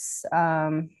violence,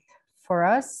 for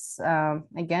us,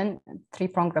 again,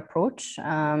 three-pronged approach.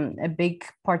 A big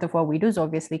part of what we do is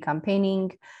obviously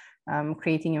campaigning,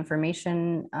 creating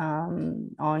information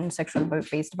on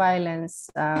sexual-based violence,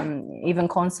 even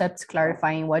concepts,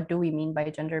 clarifying what do we mean by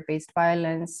gender-based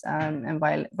violence and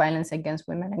violence against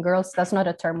women and girls. That's not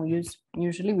a term we use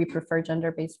usually. We prefer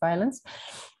gender-based violence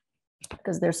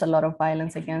because there's a lot of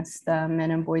violence against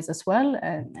men and boys as well,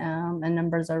 and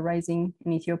numbers are rising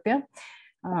in Ethiopia.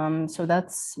 So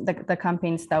that's the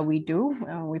campaigns that we do.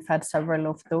 We've had several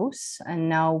of those, and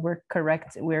now we're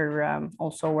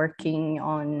also working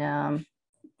on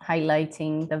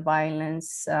highlighting the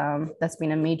violence. That's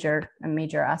been a major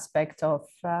aspect of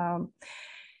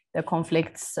the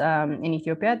conflicts in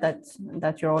Ethiopia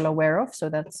that you're all aware of. So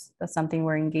that's something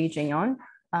we're engaging on.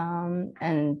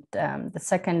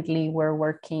 Secondly, we're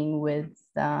working with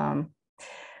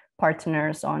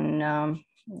partners on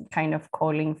kind of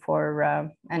calling for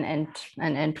an end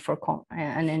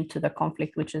to the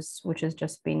conflict, which has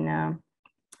just been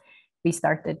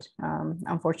restarted,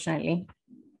 unfortunately.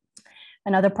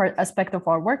 Another aspect of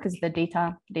our work is the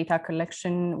data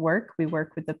collection work. We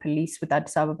work with the police, with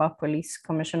Addis Ababa Police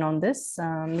Commission on this,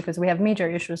 because we have major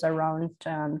issues around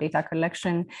data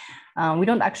collection. We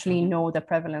don't actually know the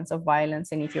prevalence of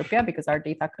violence in Ethiopia because our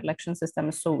data collection system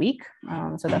is so weak.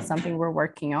 So that's something we're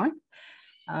working on.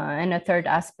 And a third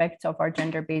aspect of our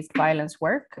gender-based violence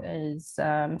work is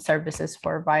services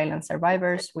for violence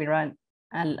survivors. We run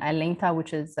Alinta,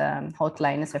 which is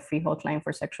hotline, is a free hotline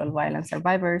for sexual violence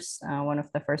survivors, one of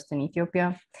the first in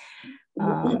Ethiopia.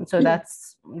 So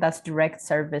that's direct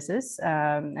services,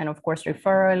 and of course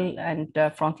referral and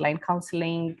frontline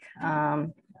counseling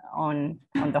on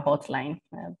the hotline.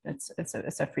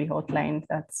 It's a free hotline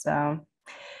that's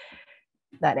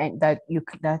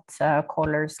that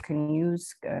callers can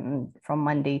use from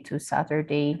Monday to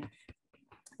Saturday,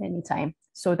 anytime.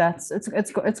 So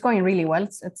it's going really well.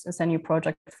 It's a new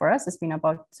project for us. It's been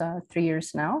about 3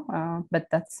 years now, but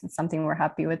that's something we're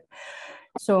happy with.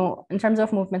 So in terms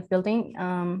of movement building,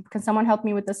 can someone help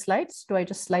me with the slides? Do I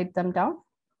just slide them down?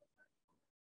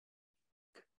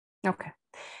 Okay.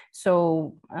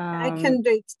 So I can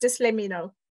do it. Just let me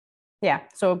know. Yeah,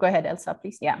 so go ahead, Elsa,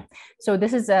 please. Yeah, so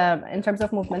this is in terms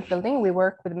of movement building, we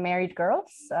work with married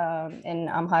girls in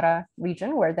Amhara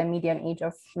region where the median age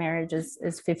of marriage is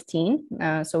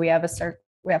 15. So we have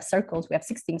circles, we have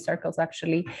 16 circles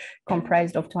actually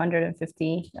comprised of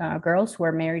 250 girls who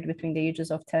are married between the ages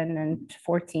of 10 and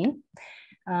 14.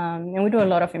 And we do a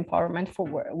lot of empowerment for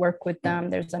work with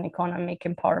them. There's an economic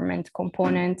empowerment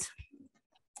component.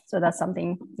 So that's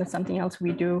something else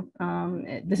we do.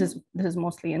 This is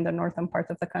mostly in the northern part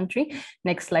of the country.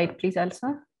 Next slide, please,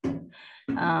 Elsa.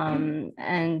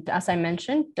 And as I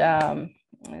mentioned,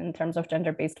 in terms of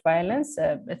gender-based violence,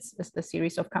 it's the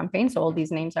series of campaigns. So all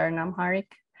these names are in Amharic.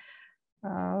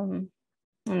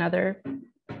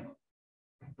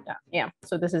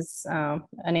 So this is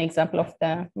an example of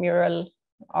the mural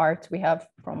art we have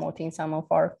promoting some of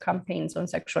our campaigns on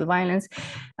sexual violence.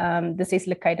 This is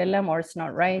ልክ አይደለም, or it's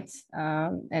not right,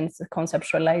 and it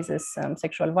conceptualizes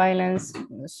sexual violence.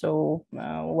 So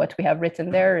what we have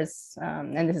written there is,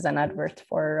 and this is an advert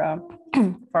for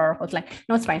our hotline.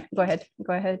 No, it's fine. Go ahead.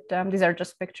 These are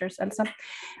just pictures, Elsa.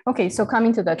 Okay, so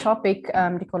coming to the topic,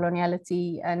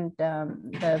 decoloniality and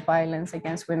the violence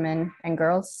against women and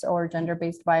girls, or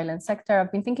gender-based violence sector.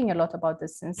 I've been thinking a lot about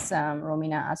this since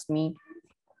Romina asked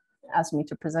me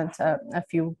to present a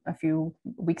few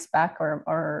weeks back, or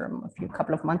a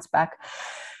couple of months back.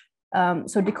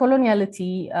 So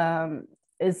decoloniality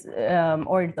is,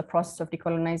 or the process of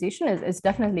decolonization is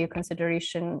definitely a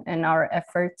consideration in our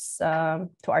efforts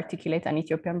to articulate an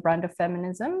Ethiopian brand of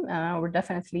feminism. We're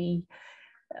definitely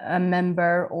a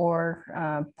member or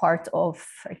part of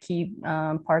a key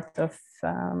part of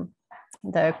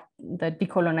the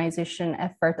decolonization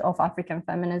effort of African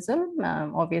feminism,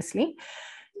 obviously.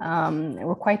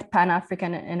 We're quite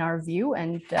Pan-African in our view,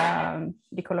 and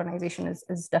decolonization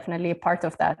is definitely a part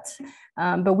of that.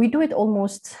 But we do it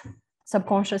almost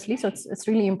subconsciously, so it's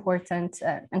really important,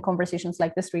 and conversations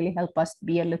like this really help us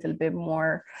be a little bit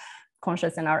more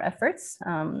conscious in our efforts.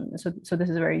 So this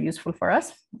is very useful for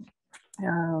us.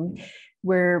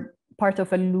 We're part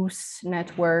of a loose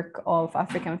network of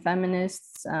African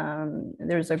feminists.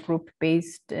 There's a group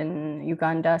based in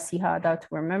Uganda, SIHA, that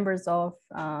we're members of,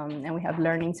 and we have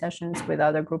learning sessions with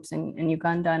other groups in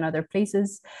Uganda and other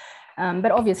places.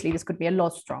 But obviously this could be a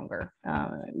lot stronger.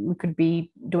 We could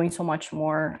be doing so much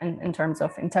more in terms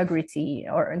of integrity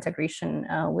or integration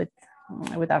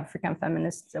with African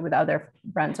feminists, with other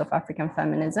brands of African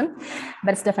feminism,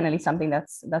 but it's definitely something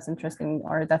that's interesting,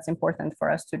 or that's important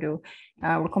for us to do.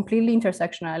 We're completely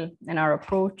intersectional in our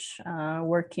approach,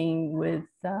 working with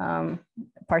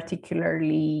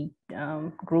particularly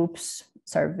groups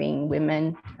serving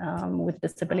women with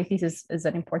disabilities is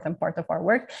an important part of our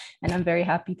work, and I'm very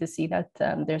happy to see that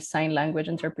there's sign language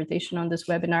interpretation on this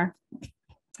webinar.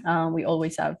 We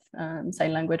always have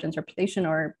sign language interpretation,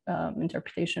 or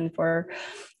interpretation for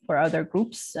other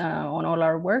groups on all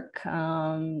our work,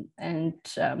 and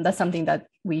that's something that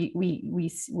we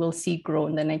will see grow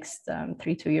in the next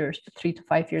 3 to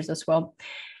 5 years as well.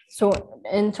 So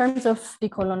in terms of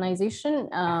decolonization,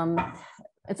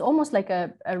 it's almost like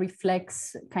a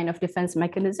reflex kind of defense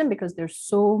mechanism, because there's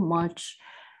so much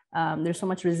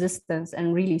resistance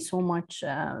and really so much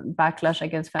backlash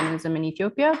against feminism in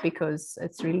Ethiopia, because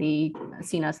it's really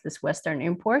seen as this Western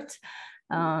import.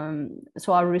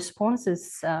 So our response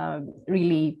is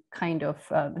really kind of,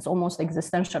 it's almost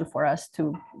existential for us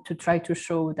to try to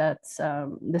show that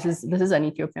this is an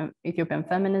Ethiopian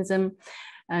feminism,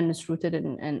 and it's rooted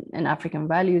in African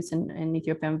values, and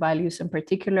Ethiopian values in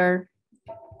particular.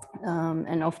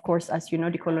 And of course, as you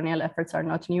know, decolonial efforts are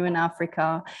not new in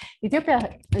Africa.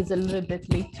 Ethiopia is a little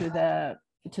bit late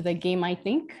to the game, I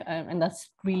think, and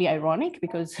that's really ironic,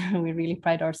 because we really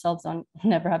pride ourselves on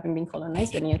never having been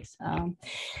colonized, and yet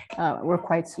we're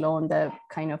quite slow on the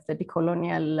kind of the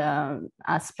decolonial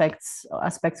aspects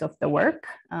of the work.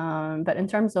 But in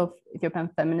terms of Ethiopian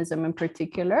feminism in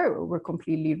particular, we're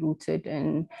completely rooted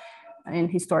in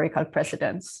historical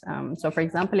precedents. So for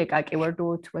example, Ake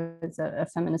Wardot was a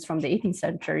feminist from the 18th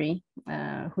century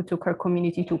who took her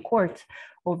community to court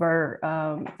over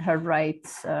her right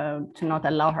to not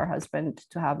allow her husband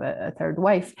to have a third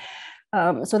wife.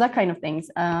 So that kind of things.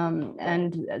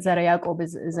 And Zara Yaqub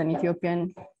is an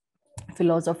Ethiopian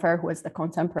philosopher who was the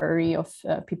contemporary of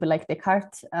people like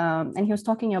Descartes, and he was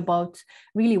talking about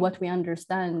really what we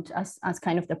understand as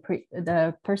kind of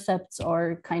the percepts,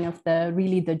 or kind of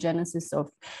the genesis of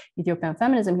Ethiopian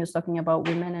feminism. He was talking about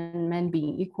women and men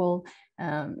being equal,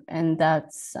 and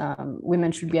that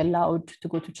women should be allowed to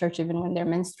go to church even when they're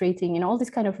menstruating, and all these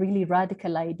kind of really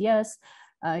radical ideas.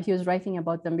 He was writing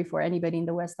about them before anybody in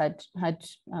the West had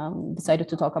decided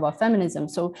to talk about feminism.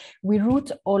 So we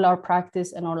root all our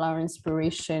practice and all our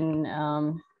inspiration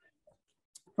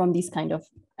from these kind of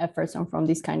efforts and from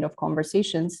these kind of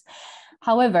conversations.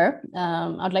 However,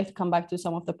 I'd like to come back to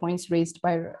some of the points raised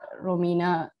by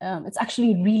Romina. It's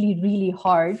actually really, really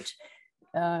hard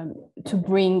to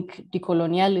bring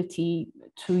decoloniality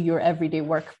to your everyday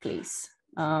workplace.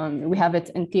 We have it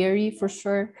in theory for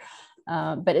sure.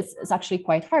 But it's actually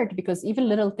quite hard, because even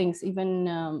little things,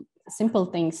 even simple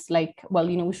things like, well,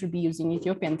 we should be using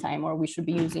Ethiopian time, or we should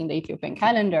be using the Ethiopian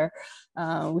calendar.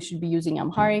 We should be using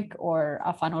Amharic or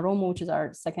Afan Oromo, which is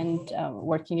our second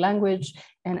working language,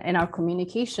 and our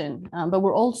communication. But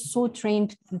we're all so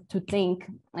trained to think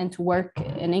and to work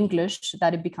in English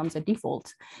that it becomes a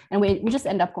default. And we just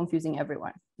end up confusing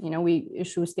everyone. We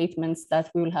issue statements that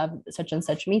we will have such and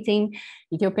such meeting,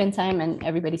 Ethiopian time, and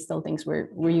everybody still thinks we're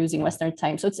using Western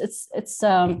time. So it's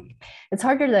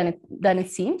harder than it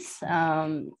seems.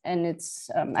 And it's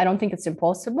I don't think it's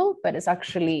impossible, but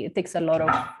it takes a lot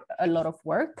of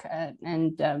work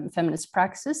and feminist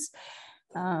praxis,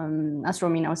 as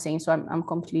Romina was saying. So I'm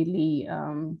completely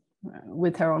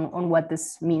with her on what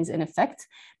this means in effect.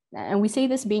 And we say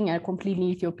this being a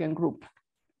completely Ethiopian group.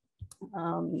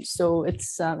 So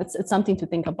it's something to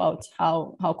think about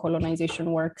how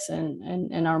colonization works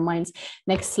in our minds.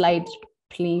 Next slide,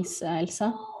 please,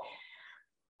 Elsa.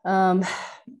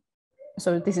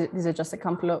 So these are just a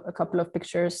couple of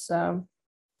pictures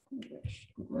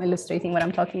illustrating what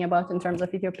I'm talking about in terms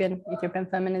of Ethiopian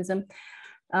feminism.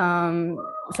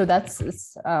 So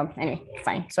that's anyway,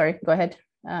 fine. Sorry, go ahead.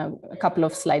 A couple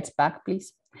of slides back,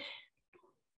 please.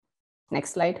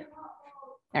 Next slide.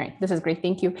 All right, this is great.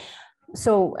 Thank you.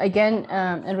 So again,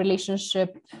 in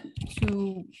relationship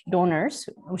to donors,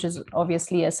 which is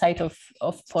obviously a site of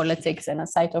politics and a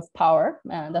site of power,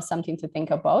 that's something to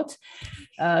think about.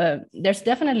 There's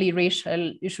definitely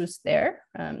racial issues there.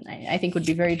 I think it would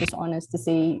be very dishonest to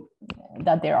say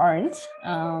that there aren't.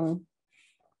 And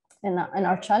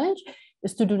our challenge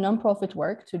is to do nonprofit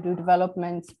work, to do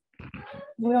development.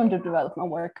 We don't do development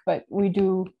work, but we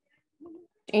do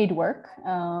aid work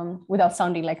without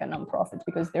sounding like a nonprofit,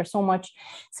 because there's so much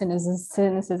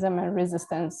cynicism and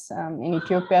resistance in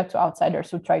Ethiopia to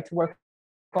outsiders who try to work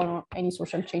on any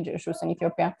social change issues in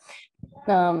Ethiopia.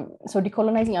 So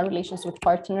decolonizing our relations with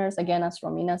partners, again, as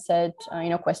Romina said,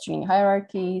 questioning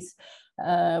hierarchies,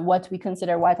 what we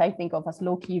consider, what I think of as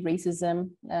low-key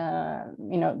racism,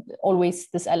 always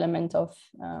this element of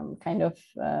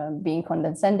being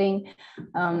condescending,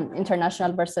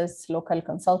 international versus local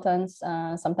consultants.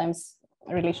 Sometimes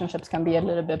relationships can be a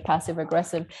little bit passive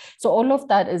aggressive. So all of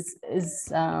that is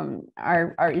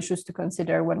our issues to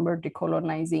consider when we're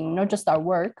decolonizing, not just our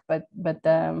work, but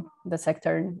the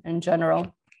sector in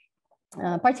general.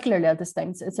 Particularly at this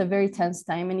time, it's a very tense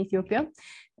time in Ethiopia,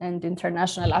 and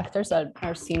international actors are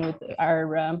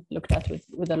looked at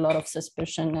with a lot of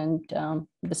suspicion and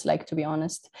dislike, to be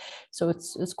honest. So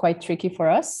it's quite tricky for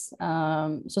us.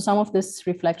 So some of these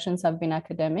reflections have been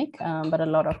academic, but a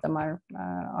lot of them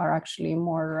are actually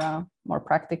more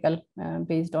practical,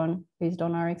 based on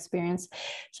our experience.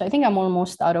 So I think I'm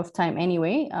almost out of time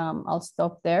anyway. I'll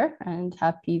stop there and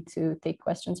happy to take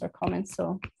questions or comments.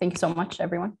 So thank you so much,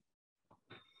 everyone.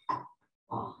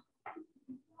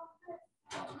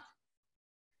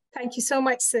 Thank you so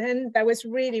much, Sihan. That was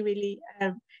really, really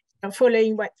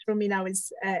following what Romina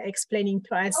was explaining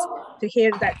to us, to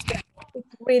hear that it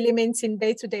really means in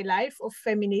day-to-day life of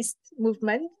feminist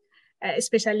movement,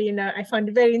 especially, I found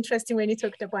it very interesting when you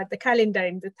talked about the calendar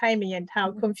and the timing and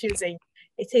how confusing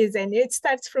it is. And it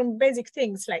starts from basic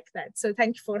things like that. So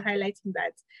thank you for highlighting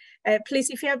that. Please,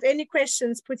 if you have any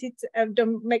questions,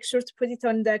 make sure to put it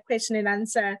on the question and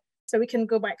answer so we can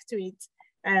go back to it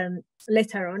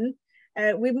later on.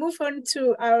 We move on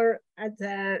to our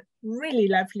other really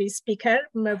lovely speaker,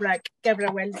 Mebrak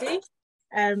Gabraweldi.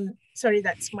 Sorry,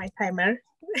 that's my timer.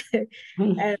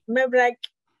 Mebrak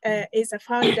is a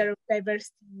founder of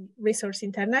Diversity Resource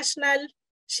International.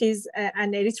 She's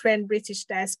an Eritrean British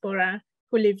diaspora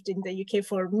who lived in the UK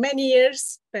for many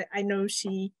years, but I know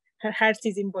her heart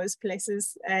is in both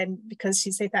places, and because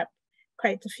she set up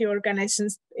quite a few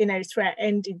organizations in Eritrea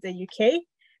and in the UK.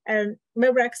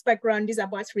 Mebrak's background is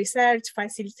about research,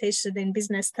 facilitation, and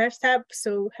business startup.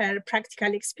 So her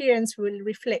practical experience will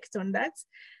reflect on that.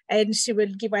 And she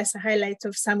will give us a highlight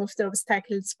of some of the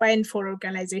obstacles by and for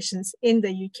organizations in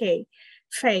the UK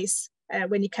face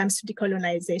when it comes to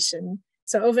decolonization.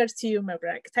 So over to you,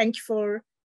 Mebrak. Thank you for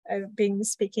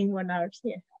speaking 1 hour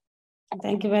here.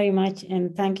 Thank you very much.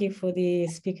 And thank you for the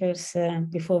speakers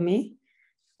before me.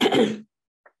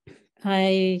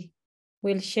 I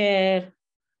will share.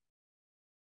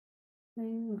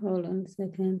 Hold on a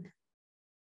second.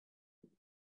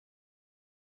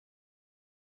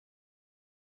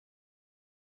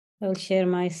 I'll share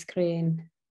my screen.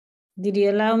 Did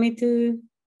you allow me to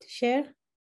share?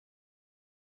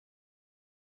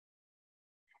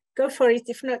 Go for it.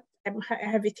 If not, I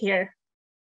have it here.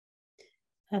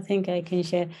 I think I can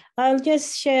share. I'll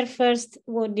just share first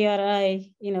what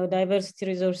DRI, Diversity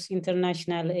Resource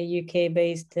International, a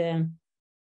UK-based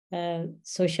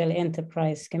social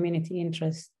enterprise community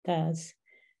interest does.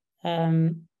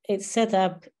 It's set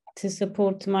up to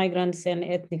support migrants and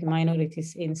ethnic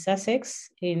minorities in Sussex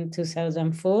in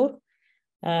 2004.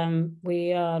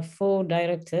 We are 4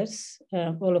 directors,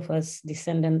 all of us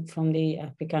descendant from the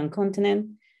African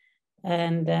continent.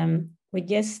 And we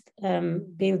just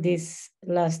built this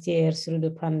last year through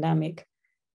the pandemic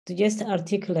to just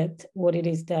articulate what it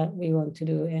is that we want to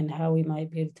do and how we might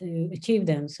be able to achieve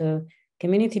them. So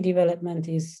community development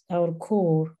is our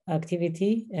core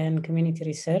activity, and community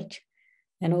research,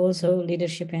 and also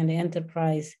leadership and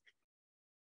enterprise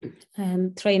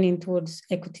and training towards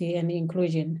equity and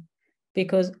inclusion.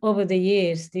 Because over the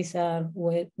years, these are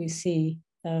what we see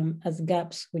as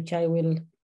gaps, which I will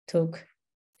talk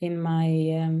in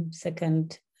my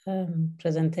second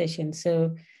presentation.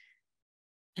 So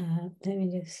let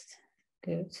me just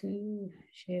go to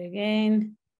share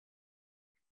again.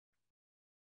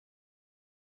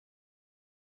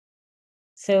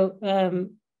 So,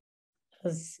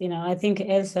 as you know, I think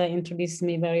Elsa introduced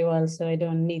me very well, so I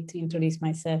don't need to introduce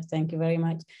myself. Thank you very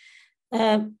much.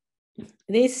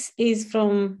 This is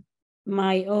from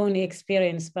my own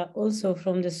experience, but also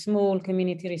from the small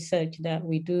community research that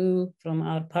we do from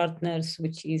our partners,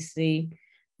 which is the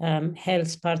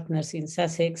health partners in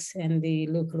Sussex and the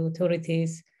local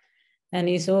authorities. And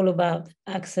it's all about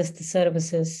access to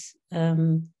services,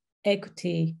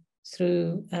 equity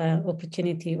through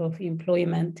opportunity of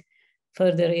employment,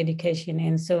 further education,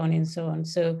 and so on and so on.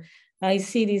 So I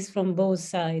see this from both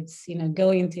sides, you know,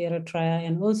 going to Eritrea,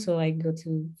 and also I go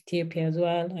to Ethiopia as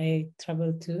well. I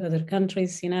travel to other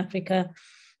countries in Africa,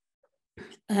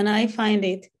 and I find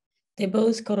they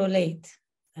both correlate.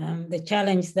 The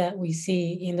challenge that we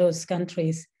see in those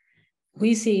countries,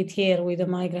 we see it here with the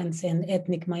migrants and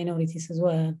ethnic minorities as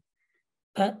well.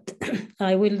 But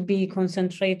I will be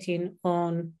concentrating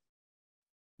on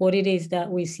what it is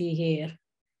that we see here.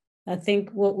 I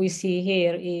think what we see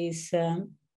here is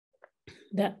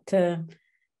that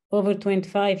over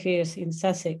 25 years in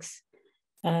Sussex,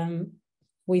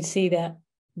 we see that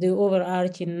the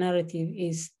overarching narrative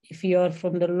is if you are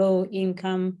from the low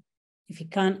income, if you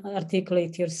can't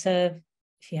articulate yourself,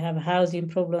 if you have housing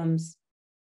problems,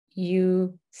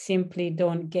 you simply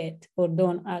don't get or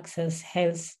don't access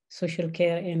health, social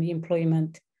care, and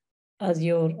employment as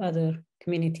your other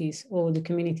communities, or the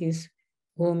communities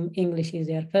whom English is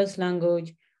their first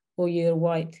language, or your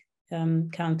white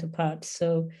counterparts.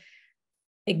 So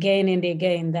again and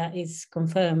again, that is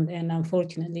confirmed. And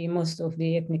unfortunately, most of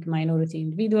the ethnic minority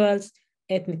individuals,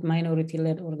 ethnic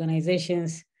minority-led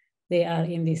organizations, they are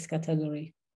in this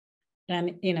category.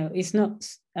 And, you know, it's not,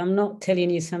 I'm not telling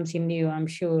you something new. I'm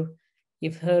sure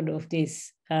you've heard of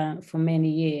this for many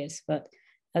years, but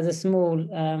as a small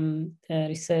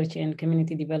research and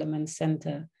community development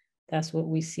center, that's what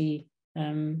we see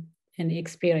and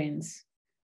experience.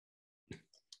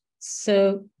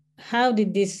 So how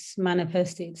did this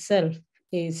manifest itself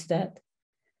is that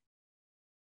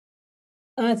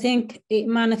I think it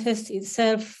manifests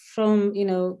itself from, you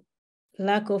know,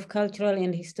 lack of cultural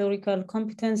and historical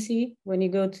competency when you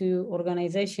go to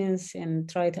organizations and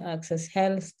try to access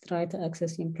health, try to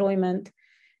access employment,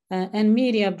 and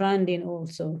media branding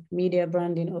also, media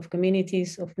branding of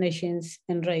communities, of nations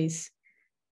and race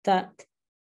that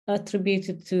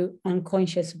attributed to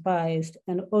unconscious bias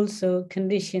and also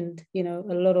conditioned, you know,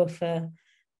 a lot of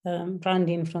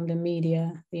branding from the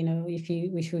media. You know,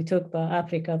 if we talk about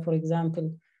Africa, for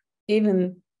example,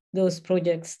 even those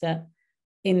projects that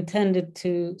intended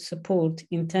to support,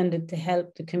 intended to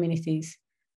help the communities,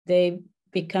 they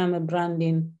become a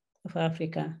branding of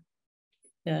Africa.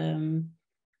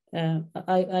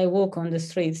 I walk on the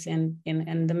streets and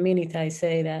the minute I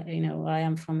say that, you know, I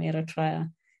am from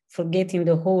Eritrea, forgetting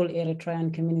the whole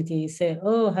Eritrean community, say,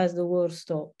 oh, has the war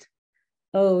stopped?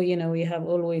 Oh, you know, we have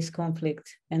always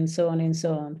conflict, and so on and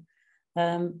so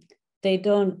on. They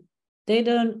don't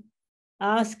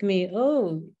ask me,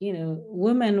 oh, you know,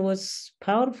 women was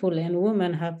powerful, and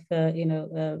women have,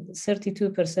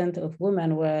 32% of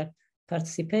women were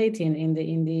participating in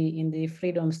the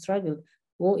freedom struggle.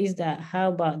 What is that? How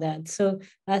about that? So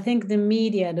I think the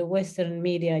media, the Western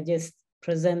media, just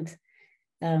present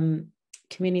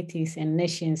communities and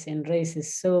nations and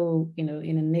races so, you know,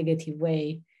 in a negative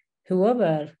way.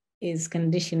 Whoever is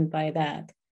conditioned by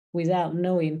that, without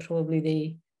knowing, probably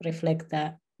they reflect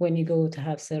that when you go to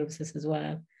have services as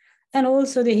well. And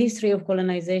also the history of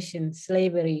colonization,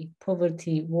 slavery,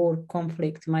 poverty, war,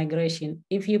 conflict, migration.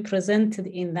 If you present it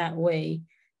in that way,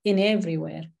 in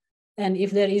everywhere, and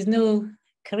if there is no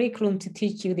curriculum to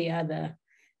teach you the other,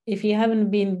 if you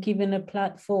haven't been given a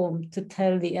platform to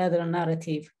tell the other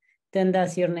narrative, then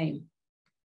that's your name.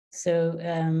 So,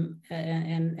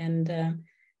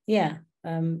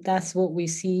 that's what we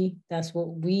see, that's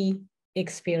what we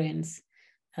experience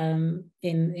in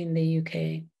the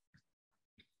UK.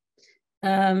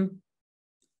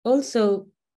 Also,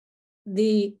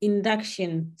 the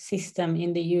induction system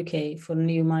in the UK for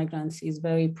new migrants is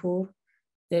very poor.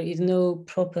 There is no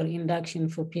proper induction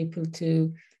for people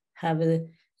to have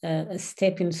a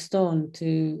stepping stone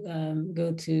to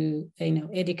go to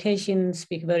education,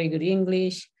 speak very good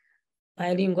English,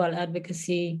 bilingual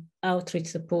advocacy, outreach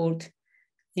support.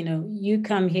 You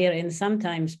come here and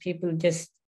sometimes people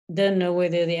just don't know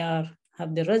whether they have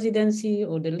the residency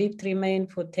or the leave to remain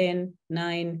for 10,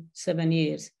 9, 7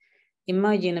 years.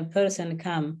 Imagine a person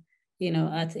come,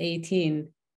 at 18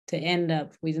 to end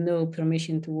up with no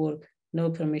permission to work,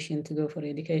 no permission to go for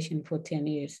education for 10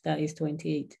 years. That is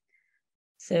 28.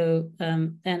 So,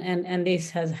 and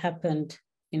this has happened,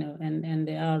 and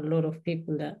there are a lot of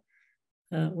people that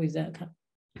with that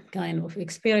kind of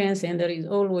experience, and there is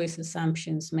always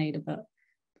assumptions made about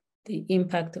the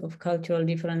impact of cultural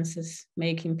differences,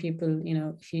 making people,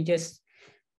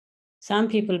 some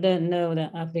people don't know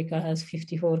that Africa has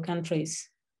 54 countries.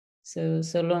 So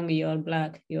long you are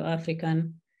Black, you're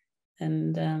African,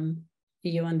 and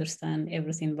you understand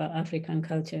everything about African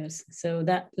cultures. So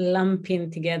that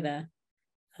lumping together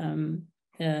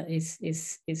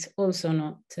is also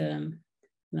not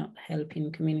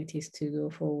helping communities to go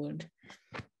forward.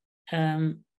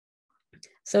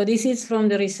 So this is from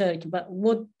the research, but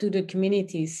what do the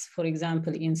communities, for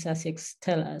example, in Sussex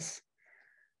tell us?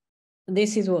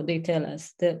 This is what they tell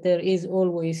us, that there is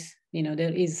always,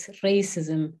 there is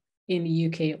racism in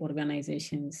UK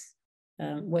organizations,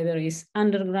 whether it's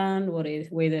underground or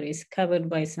whether it's covered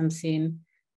by something,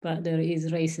 but there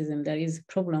is racism, there is a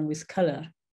problem with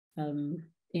color in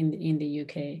the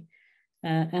UK.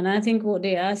 And I think what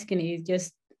they're asking is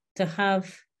just to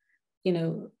have,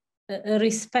 a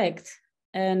respect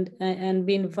and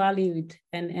being valued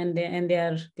and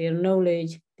their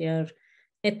knowledge, their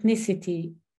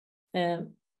ethnicity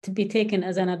to be taken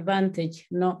as an advantage,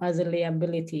 not as a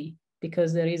liability,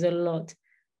 because there is a lot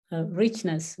of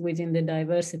richness within the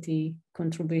diversity,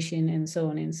 contribution, and so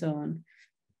on and so on.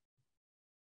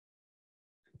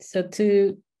 So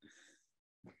to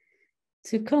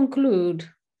conclude,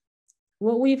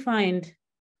 what we find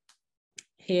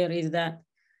here is that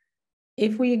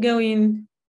if we go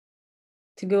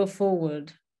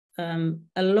forward, a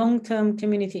long-term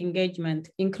community engagement,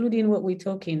 including what we're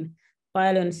talking,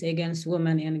 violence against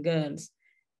women and girls,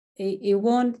 it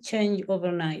won't change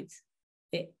overnight.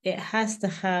 It has to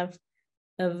have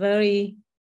a very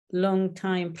long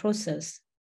time process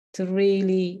to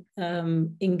really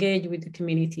engage with the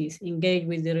communities, engage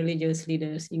with the religious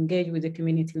leaders, engage with the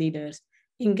community leaders,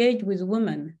 engage with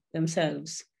women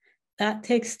themselves. That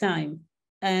takes time.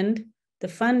 And the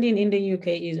funding in the UK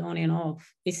is on and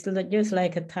off. It's just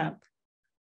like a tap.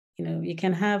 You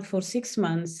can have for 6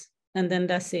 months and then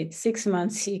that's it. 6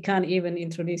 months, you can't even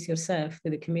introduce yourself to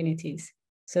the communities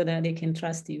so that they can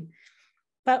trust you.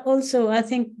 But also, I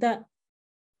think that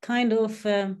kind of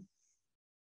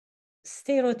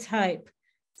stereotype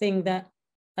thing that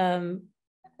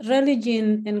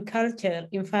religion and culture,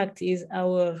 in fact, is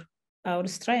our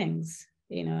strengths.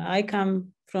 I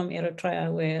come from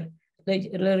Eritrea where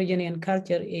religion and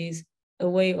culture is a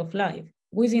way of life.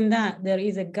 Within that, there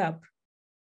is a gap.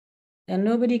 And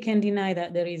nobody can deny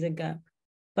that there is a gap.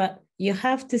 But you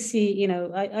have to see,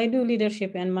 I do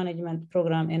leadership and management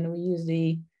program, and we use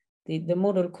the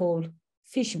model called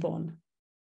fishbone.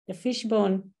 The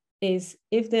fishbone is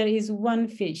if there is one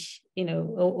fish,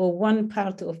 or one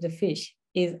part of the fish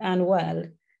is unwell,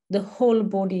 the whole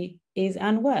body is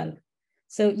unwell.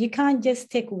 So you can't just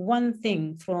take one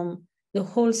thing from the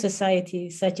whole society,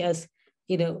 such as,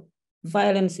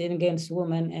 violence against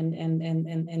women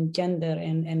and gender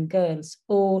and girls,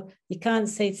 or you can't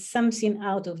say something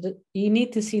out of you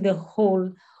need to see the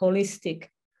whole holistic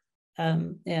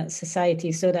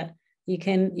society so that you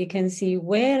can see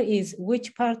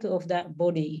which part of that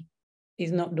body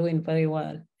is not doing very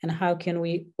well and how can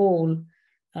we all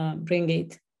bring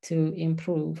it to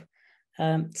improve.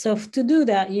 So to do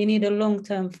that, you need a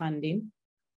long-term funding.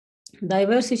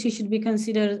 Diversity should be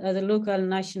considered as a local,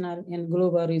 national, and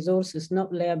global resources,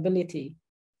 not liability.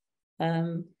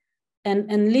 And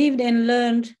lived and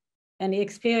learned and the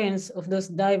experience of those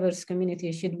diverse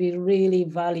communities should be really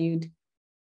valued,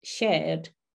 shared,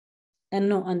 and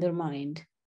not undermined.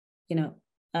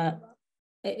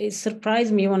 It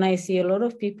surprised me when I see a lot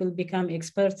of people become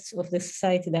experts of the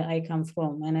society that I come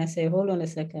from. And I say, hold on a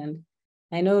second,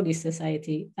 I know this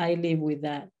society, I live with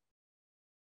that.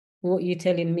 What you're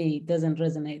telling me doesn't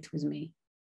resonate with me.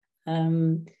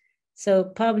 So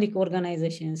public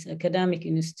organizations, academic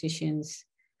institutions,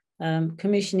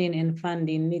 commissioning and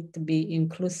funding need to be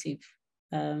inclusive.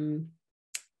 And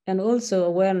also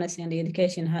awareness and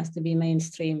education has to be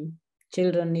mainstream.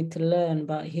 Children need to learn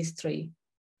about history.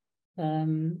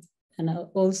 And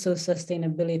also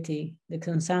sustainability, the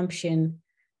consumption,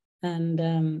 and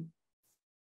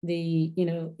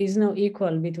is not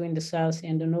equal between the South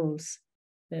and the North.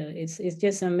 It's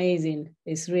just amazing.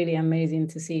 It's really amazing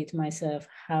to see it myself,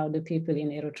 how the people in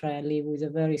Eritrea live with a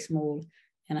very small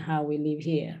and how we live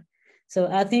here. So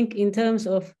I think in terms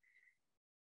of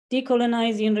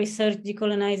decolonizing research,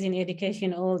 decolonizing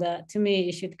education, all that, to me,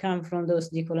 it should come from those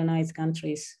decolonized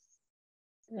countries.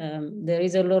 There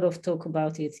is a lot of talk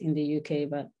about it in the UK,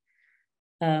 but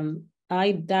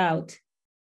I doubt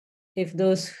if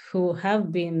those who have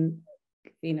been,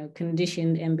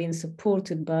 conditioned and been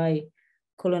supported by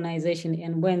colonization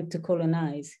and went to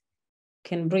colonize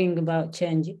can bring about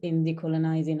change in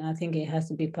decolonizing. I think it has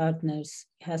to be partners.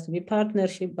 It has to be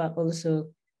partnership, but also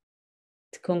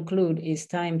to conclude, it's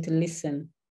time to listen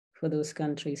for those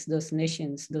countries, those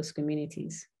nations, those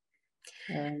communities.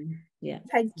 Yeah.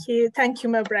 Thank you,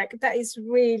 Mabrak. That is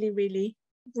really, really,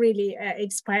 really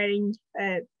inspiring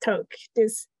talk,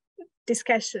 this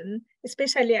discussion.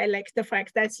 Especially, I like the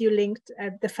fact that you linked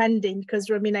the funding, because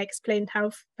Romina explained how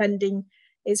funding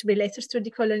is related to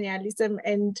decolonialism,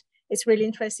 and it's really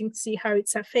interesting to see how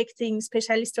it's affecting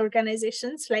specialist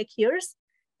organizations like yours,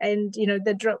 and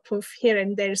the drop of here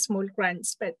and there small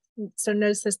grants, but so no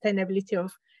sustainability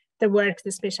of the work,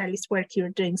 the specialist work you're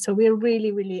doing. So we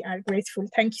really, really are grateful.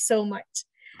 Thank you so much.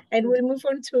 And we'll move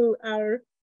on to our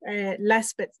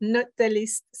last but not the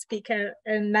least speaker,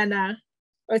 Nana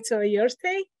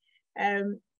Oto-Yorte.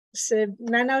 So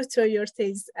Nana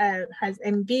Oto-Yorte has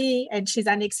MB, and she's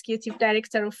an executive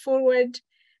director of Forward.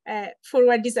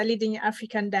 Forward is a leading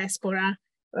African diaspora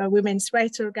women's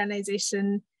rights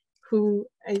organization who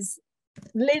is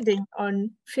leading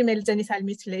on female genital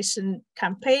mutilation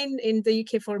campaign in the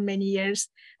UK for many years.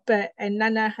 And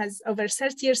Nana has over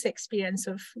 30 years experience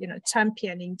of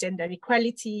championing gender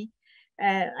equality.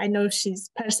 I know she's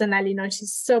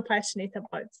so passionate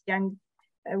about young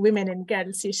women and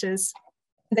girls issues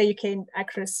in the UK and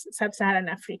across sub-Saharan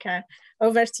Africa.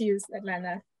 Over to you,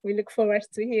 Nana. We look forward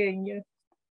to hearing you.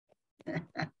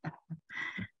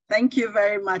 Thank you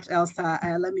very much, Elsa.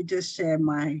 Let me just share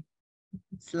my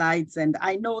slides. And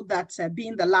I know that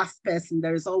being the last person,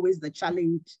 there is always the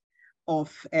challenge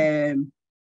of,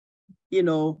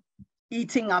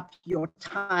 eating up your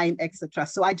time, etc.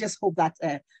 So I just hope that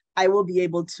I will be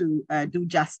able to do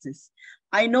justice.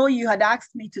 I know you had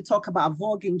asked me to talk about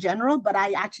VAWG in general, but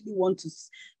I actually want to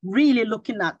really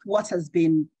looking at what has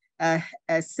been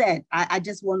said. I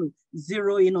just want to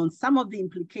zero in on some of the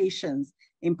implications,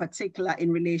 in particular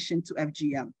in relation to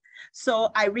FGM. So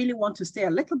I really want to say a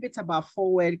little bit about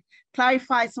Forward,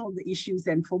 clarify some of the issues,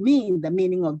 and for me, the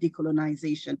meaning of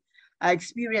decolonization,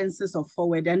 experiences of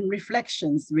Forward, and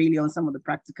reflections really on some of the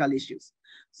practical issues.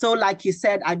 So like you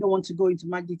said, I don't want to go into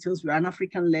much details. We're an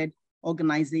African-led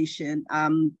organization,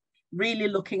 really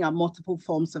looking at multiple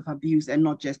forms of abuse and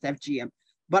not just FGM.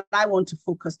 But I want to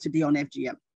focus today on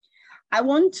FGM. I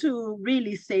want to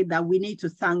really say that we need to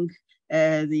thank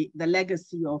the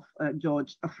legacy of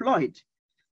George Floyd,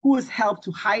 who has helped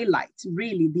to highlight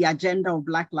really the agenda of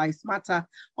Black Lives Matter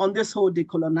on this whole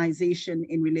decolonization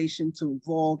in relation to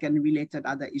VAWG and related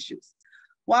other issues.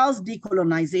 Whilst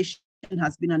decolonization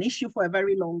has been an issue for a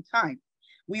very long time,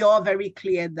 we are very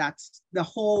clear that the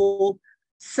whole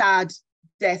sad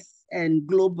death and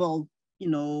global,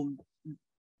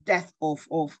 death of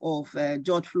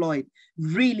George Floyd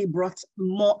really brought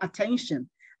more attention.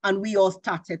 And we all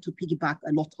started to piggyback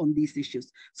a lot on these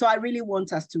issues. So I really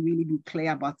want us to really be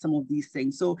clear about some of these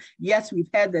things. So yes, we've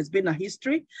heard there's been a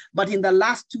history, but in the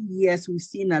last 2 years, we've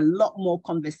seen a lot more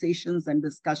conversations and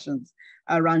discussions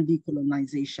around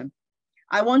decolonization.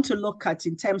 I want to look at,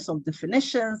 in terms of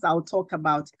definitions, I'll talk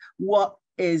about what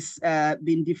is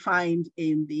been defined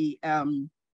in the,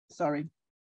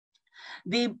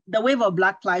 The wave of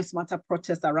Black Lives Matter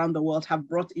protests around the world have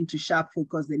brought into sharp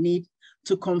focus the need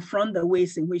to confront the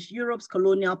ways in which Europe's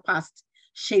colonial past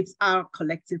shapes our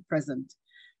collective present.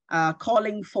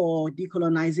 Calling for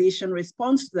decolonization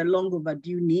responds to the long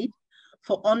overdue need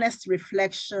for honest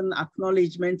reflection,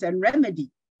 acknowledgement, and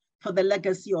remedy for the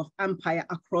legacy of empire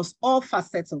across all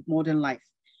facets of modern life,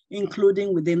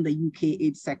 including within the UK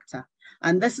aid sector.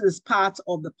 And this is part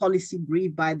of the policy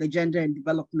brief by the Gender and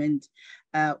Development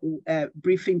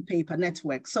Briefing Paper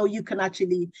Network. So you can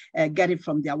actually get it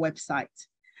from their website.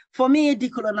 For me,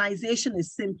 decolonization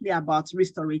is simply about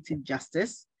restorative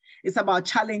justice. It's about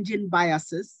challenging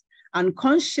biases,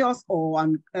 unconscious or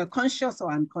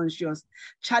unconscious,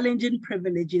 challenging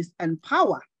privileges and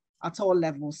power at all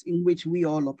levels in which we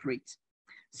all operate.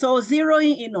 So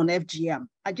zeroing in on FGM,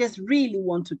 I just really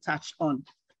want to touch on,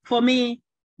 for me,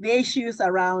 the issues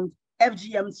around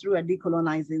FGM through a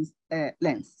decolonizing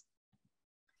lens.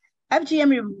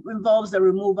 FGM involves the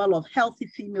removal of healthy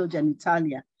female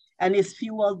genitalia and is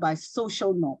fueled by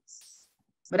social norms.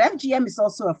 But FGM is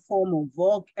also a form of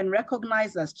VAWG and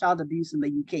recognized as child abuse in the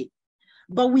UK.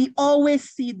 But we always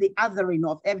see the othering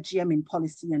of FGM in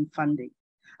policy and funding.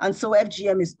 And so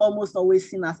FGM is almost always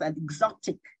seen as an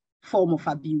exotic form of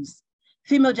abuse.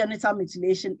 Female genital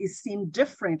mutilation is seen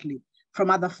differently from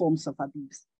other forms of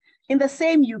abuse. In the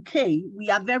same UK, we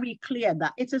are very clear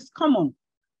that it is common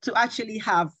to actually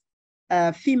have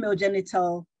female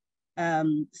genital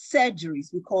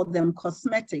surgeries. We call them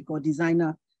cosmetic or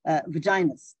designer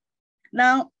vaginas.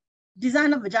 Now,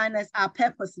 designer vaginas are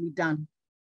purposely done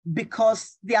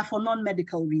because they are for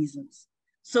non-medical reasons.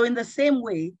 So in the same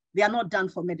way, they are not done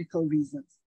for medical reasons.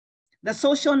 The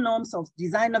social norms of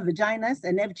designer vaginas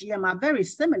and FGM are very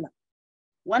similar.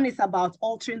 One is about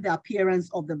altering the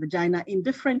appearance of the vagina in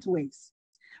different ways.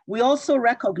 We also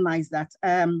recognize that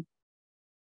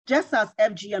just as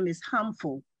FGM is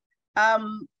harmful,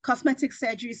 cosmetic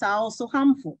surgeries are also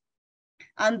harmful.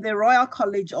 And the Royal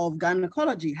College of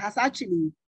Gynecology has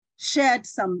actually shared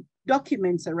some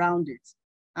documents around it.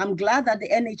 I'm glad that the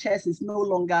NHS is no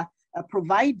longer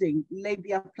providing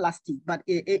labiaplasty, but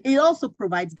it also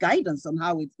provides guidance on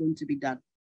how it's going to be done.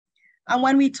 And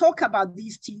when we talk about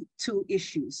these two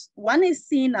issues, one is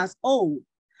seen as,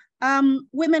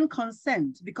 women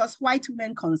consent because white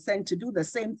women consent to do the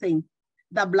same thing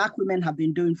that Black women have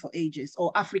been doing for ages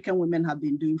or African women have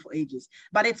been doing for ages.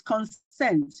 But it's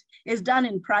consent. It's done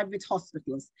in private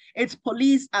hospitals. It's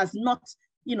policed as not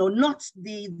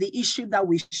the issue that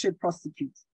we should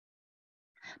prosecute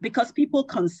because people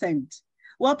consent.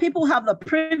 Well, people have the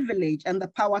privilege and the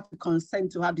power to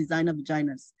consent to have designer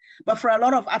vaginas. But for a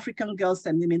lot of African girls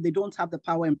and women, they don't have the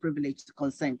power and privilege to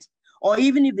consent. Or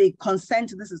even if they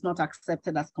consent, this is not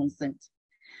accepted as consent.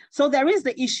 So there is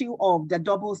the issue of the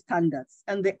double standards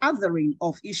and the othering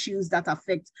of issues that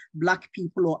affect Black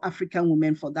people or African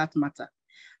women for that matter.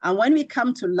 And when we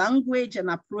come to language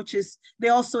and approaches, they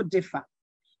also differ.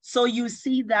 So you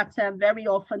see that very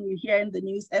often you hear in the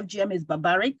news, FGM is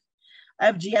barbaric.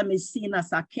 FGM is seen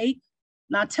as archaic.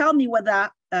 Now tell me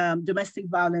whether domestic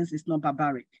violence is not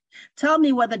barbaric. Tell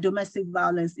me whether domestic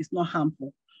violence is not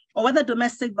harmful or whether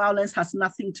domestic violence has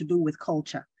nothing to do with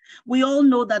culture. We all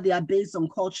know that they are based on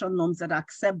cultural norms that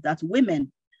accept that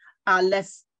women are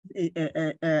less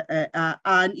are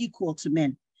unequal to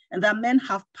men and that men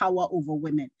have power over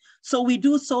women. So we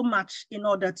do so much in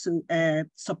order to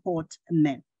support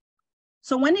men.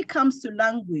 So when it comes to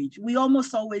language, we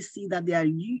almost always see that there are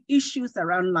issues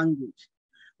around language.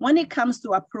 When it comes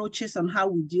to approaches on how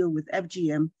we deal with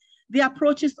FGM, the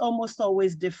approaches almost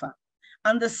always differ.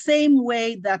 And the same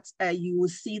way that you will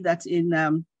see that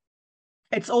in,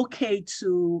 it's okay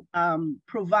to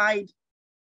provide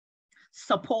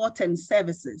support and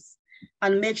services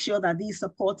and make sure that these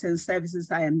support and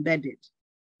services are embedded.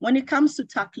 When it comes to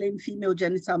tackling female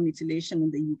genital mutilation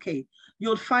in the UK,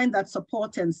 you'll find that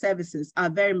support and services are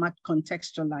very much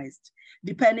contextualized,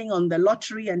 depending on the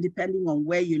lottery and depending on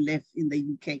where you live in the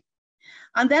UK.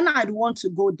 And then I'd want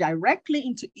to go directly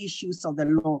into issues of the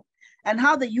law and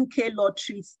how the UK law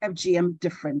treats FGM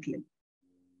differently.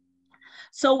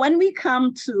 So when we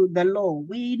come to the law,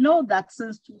 we know that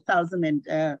since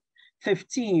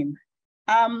 2015,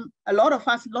 a lot of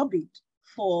us lobbied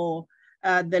for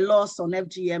the laws on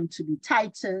FGM to be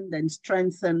tightened and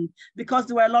strengthened because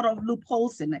there were a lot of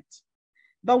loopholes in it.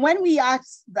 But when we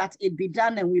asked that it be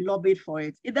done and we lobbied for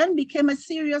it, it then became a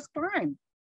serious crime.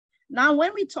 Now,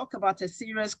 when we talk about a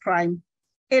serious crime,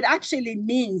 it actually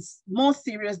means more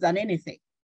serious than anything.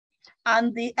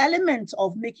 And the element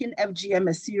of making FGM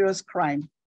a serious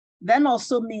crime then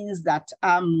also means that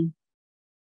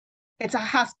it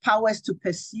has powers to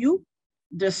pursue,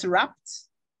 disrupt,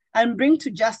 and bring to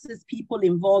justice people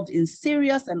involved in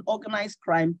serious and organized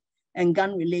crime and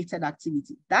gun-related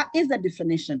activity. That is the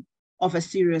definition of a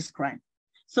serious crime.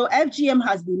 So FGM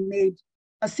has been made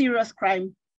a serious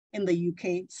crime in the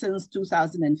UK since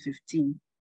 2015.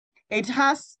 It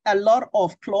has a lot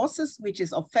of clauses, which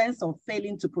is offense of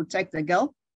failing to protect a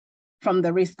girl from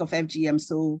the risk of FGM,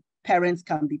 so parents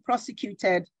can be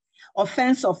prosecuted,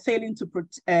 offense of failing to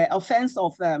offense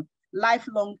of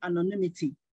lifelong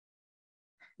anonymity.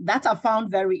 That I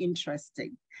found very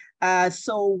interesting.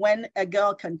 So when a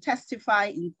girl can testify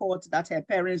in court that her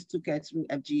parents took her through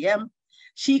FGM,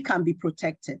 she can be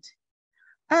protected.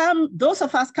 Those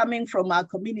of us coming from our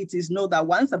communities know that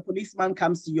once a policeman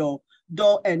comes to your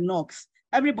door and knocks,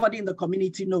 everybody in the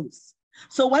community knows.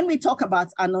 So when we talk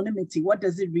about anonymity, what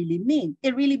does it really mean?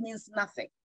 It really means nothing.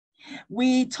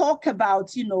 We talk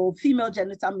about, female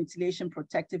genital mutilation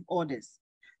protective orders.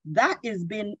 That has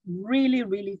been really,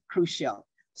 really crucial.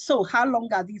 So how long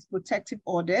are these protective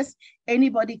orders?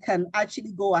 Anybody can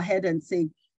actually go ahead and say,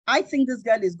 I think this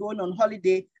girl is going on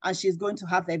holiday and she's going to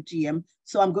have FGM.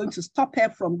 So I'm going to stop her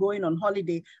from going on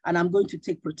holiday and I'm going to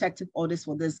take protective orders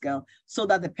for this girl so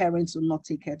that the parents will not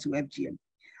take her to FGM.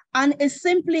 And it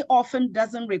simply often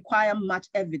doesn't require much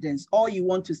evidence. All you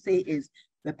want to say is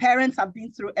the parents have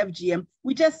been through FGM.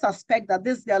 We just suspect that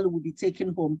this girl will be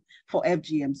taken home for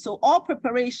FGM. So all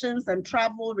preparations and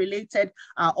travel related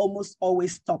are almost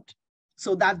always stopped.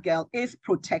 So that girl is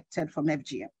protected from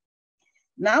FGM.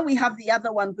 Now we have the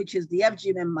other one, which is the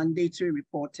FGM mandatory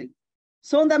reporting.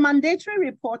 So the mandatory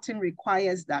reporting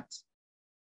requires that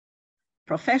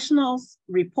professionals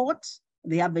report,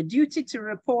 they have a duty to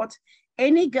report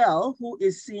any girl who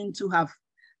is seen to have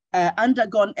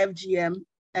undergone FGM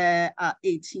at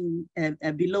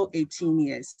below 18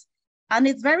 years. And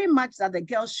it's very much that the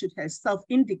girl should herself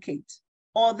indicate,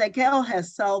 or the girl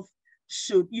herself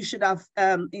you should have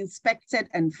inspected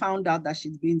and found out that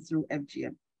she's been through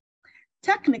FGM.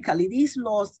 Technically, these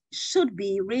laws should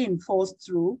be reinforced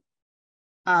through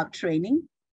training,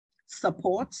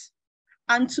 support,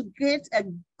 and to get a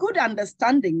good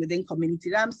understanding within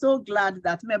community. I'm so glad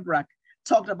that Mebrak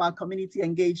talked about community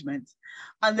engagement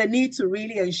and the need to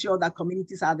really ensure that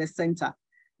communities are the center.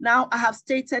 Now, I have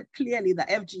stated clearly that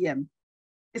FGM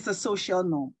is a social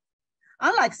norm.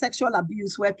 Unlike sexual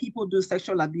abuse, where people do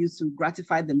sexual abuse to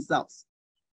gratify themselves,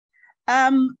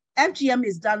 FGM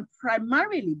is done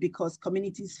primarily because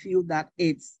communities feel that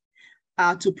it's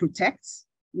to protect.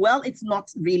 Well, it's not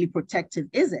really protective,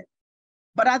 is it?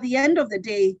 But at the end of the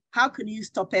day, how can you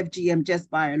stop FGM just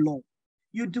by a law?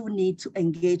 You do need to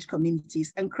engage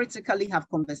communities and critically have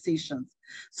conversations.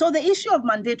 So the issue of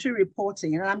mandatory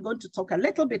reporting, and I'm going to talk a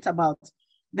little bit about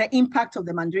the impact of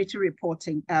the mandatory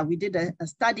reporting. We did a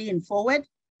study in Forward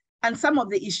and some of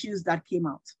the issues that came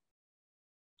out.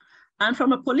 And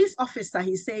from a police officer,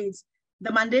 he says,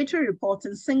 the mandatory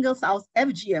reporting singles out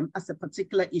FGM as a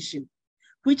particular issue,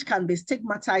 which can be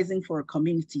stigmatizing for a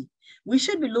community. We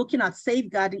should be looking at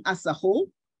safeguarding as a whole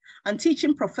and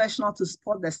teaching professionals to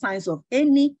spot the signs of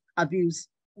any abuse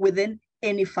within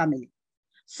any family.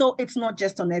 So it's not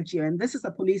just on FGM. And this is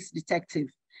a police detective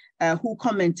who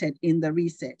commented in the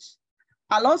research.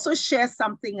 I'll also share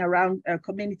something around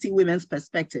community women's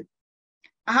perspective.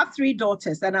 I have 3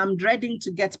 daughters and I'm dreading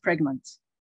to get pregnant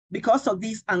because of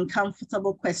these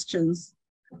uncomfortable questions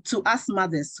to us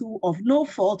mothers who, of no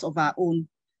fault of our own,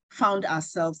 found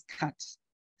ourselves cut.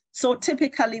 So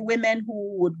typically women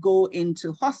who would go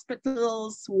into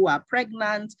hospitals, who are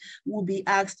pregnant, will be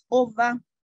asked over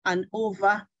and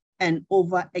over and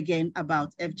over again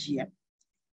about FGM.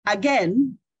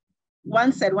 Again,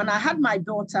 one said, when I had my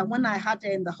daughter, when I had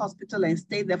her in the hospital and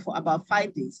stayed there for about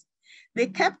 5 days, they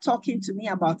kept talking to me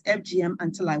about FGM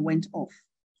until I went off.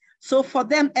 So for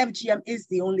them, FGM is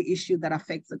the only issue that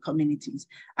affects the communities.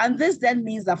 And this then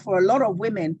means that for a lot of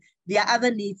women, their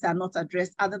other needs are not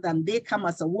addressed other than they come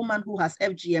as a woman who has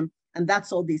FGM and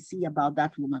that's all they see about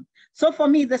that woman. So for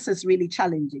me, this is really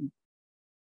challenging.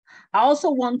 I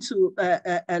also want to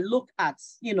look at,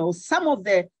 some of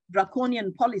the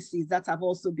draconian policies that have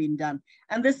also been done.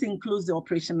 And this includes the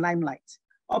Operation Limelight.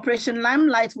 Operation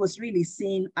Limelight was really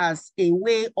seen as a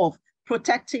way of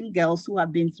protecting girls who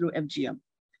have been through FGM.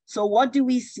 So what do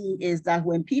we see is that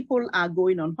when people are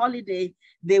going on holiday,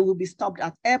 they will be stopped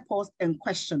at airports and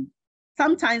questioned,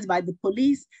 sometimes by the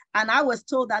police. And I was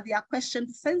told that they are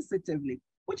questioned sensitively,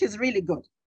 which is really good.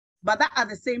 But that at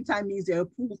the same time means they're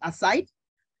pulled aside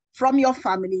from your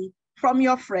family, from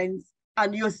your friends,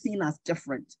 and you're seen as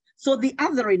different. So the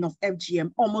othering of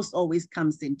FGM almost always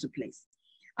comes into place.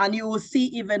 And you will see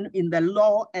even in the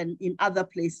law and in other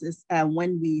places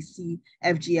when we see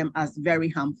FGM as very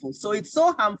harmful. So it's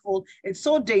so harmful, it's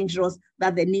so dangerous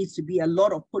that there needs to be a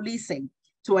lot of policing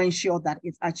to ensure that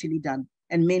it's actually done,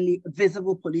 and mainly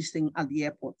visible policing at the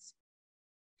airports.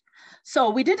 So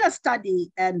we did a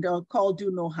study and called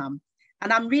Do No Harm.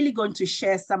 And I'm really going to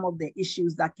share some of the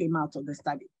issues that came out of the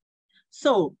study.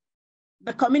 So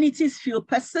the communities feel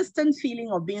persistent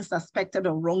feeling of being suspected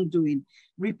of wrongdoing,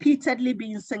 repeatedly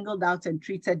being singled out and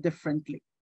treated differently.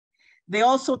 They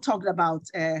also talked about,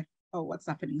 oh, what's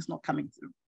happening? It's not coming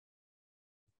through.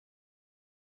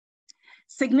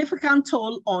 significant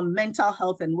toll on mental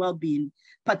health and well-being,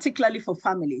 particularly for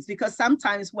families, because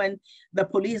sometimes when the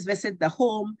police visit the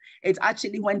home, it's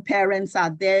actually when parents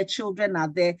are there, children are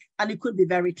there, and it could be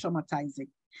very traumatizing.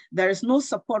 There is no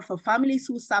support for families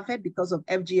who suffered because of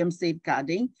FGM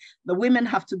safeguarding. The women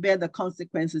have to bear the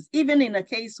consequences, even in a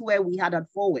case where we had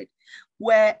at Forward,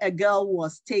 where a girl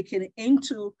was taken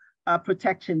into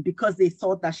protection because they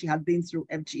thought that she had been through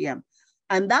FGM.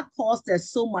 And that caused her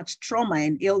so much trauma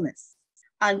and illness,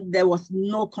 and there was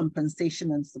no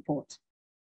compensation and support.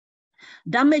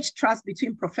 Damaged trust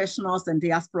between professionals and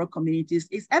diaspora communities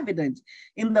is evident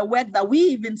in the work that we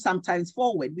even sometimes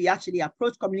Forward. We actually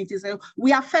approach communities and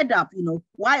we are fed up, you know,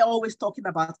 why always talking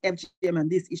about FGM and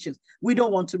these issues? We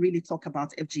don't want to really talk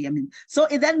about FGM. So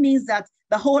it then means that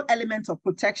the whole element of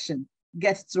protection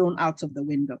gets thrown out of the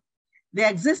window. The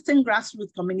existing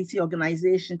grassroots community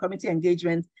organization, community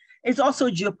engagement is also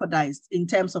jeopardized in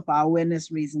terms of our awareness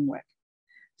raising work.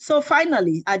 So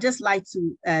finally, I'd just like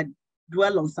to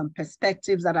dwell on some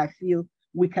perspectives that I feel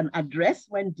we can address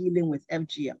when dealing with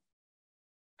FGM.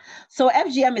 So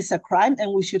FGM is a crime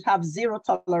and we should have zero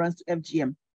tolerance to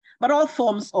FGM, but all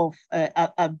forms of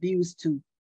abuse too,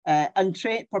 and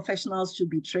trained professionals should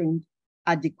be trained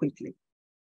adequately.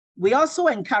 We also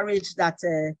encourage that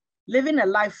living a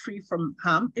life free from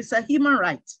harm is a human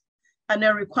right and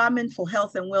a requirement for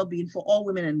health and well-being for all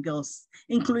women and girls,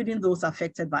 including those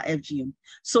affected by FGM.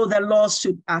 So the laws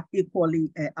should equally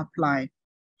apply.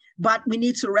 But we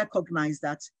need to recognize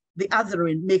that the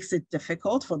othering makes it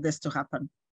difficult for this to happen.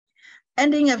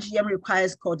 Ending FGM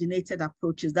requires coordinated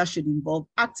approaches that should involve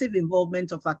active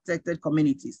involvement of affected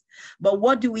communities. But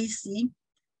what do we see?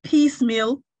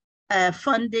 Piecemeal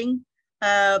funding,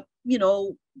 you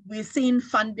know, we're seeing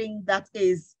funding that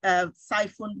is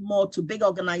siphoned more to big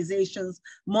organizations,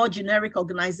 more generic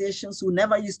organizations who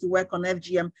never used to work on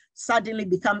FGM, suddenly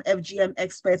become FGM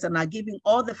experts and are giving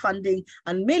all the funding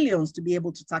and millions to be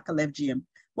able to tackle FGM.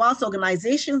 Whilst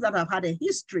organizations that have had a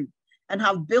history and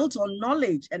have built on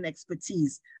knowledge and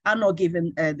expertise are not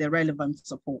given the relevant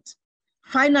support.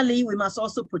 Finally, we must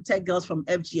also protect girls from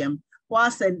FGM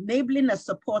whilst enabling a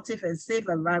supportive and safe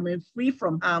environment free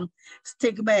from harm,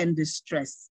 stigma, and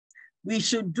distress. We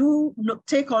should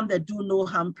take on the do no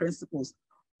harm principles.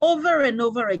 Over and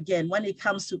over again, when it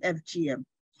comes to FGM,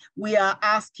 we are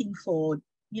asking for,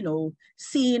 you know,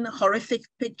 seeing horrific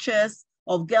pictures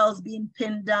of girls being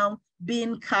pinned down,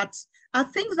 being cut, are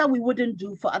things that we wouldn't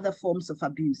do for other forms of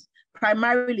abuse,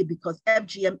 primarily because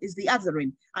FGM is the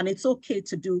othering, and it's okay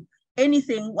to do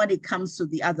anything when it comes to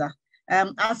the other.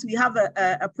 As we have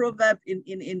a proverb in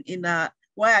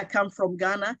where I come from,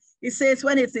 Ghana, it says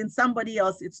when it's in somebody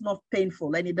else, it's not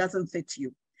painful and it doesn't fit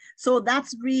you. So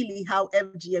that's really how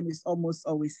FGM is almost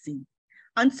always seen.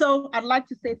 And so I'd like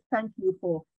to say thank you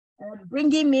for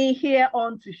bringing me here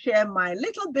on to share my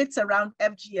little bits around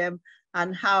FGM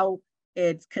and how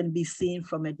it can be seen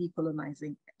from a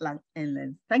decolonizing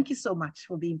lens. Thank you so much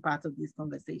for being part of these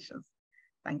conversations.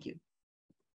 Thank you.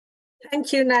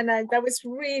 Thank you, Nana. That was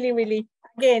really, really,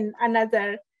 again,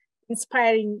 another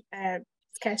inspiring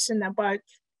discussion about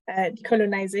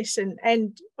decolonization.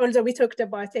 And although we talked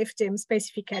about FGM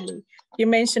specifically, you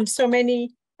mentioned so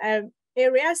many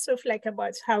areas of like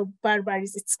about how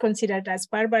barbarism, it's considered as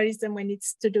barbarism when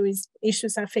it's to do with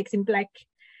issues affecting Black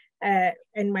and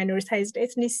minoritized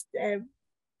ethnic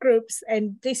groups.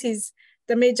 And this is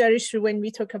the major issue when we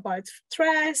talk about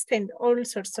trust and all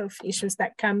sorts of issues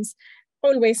that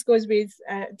always goes with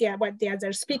what the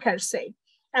other speakers say.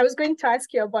 I was going to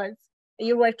ask you about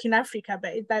your work in Africa,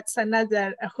 but that's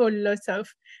a whole lot of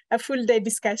a full day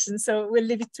discussion. So we'll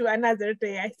leave it to another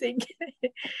day, I think.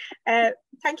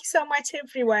 Thank you so much,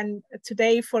 everyone,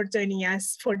 today for joining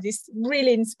us for this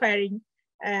really inspiring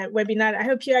webinar. I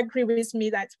hope you agree with me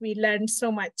that we learned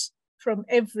so much from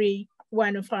every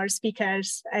one of our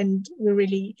speakers, and we're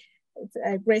really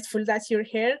grateful that you're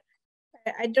here.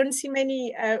 I don't see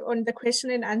many on the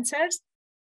question and answers.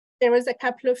 There was a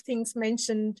couple of things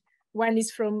mentioned. One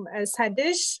is from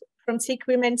Sadish from Sikh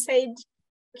Women Said,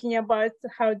 talking about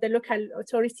how the local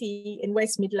authority in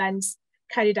West Midlands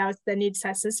carried out the needs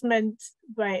assessment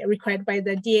required by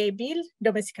the DA bill,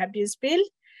 Domestic Abuse Bill,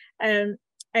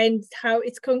 and how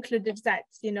it's concluded that,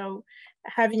 you know,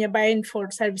 having a buy-in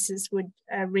for services would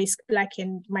risk Black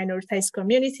and minoritized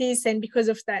communities, and because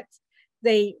of that,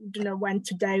 they do not want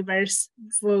to diverse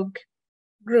VAWG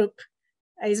group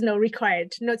is not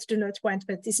required, not do not want,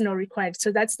 but is not required.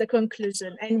 So that's the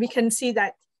conclusion. And we can see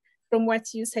that from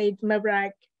what you said,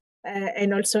 Mabrak,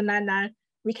 and also Nana,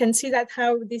 we can see that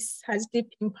how this has deep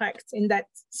impact in that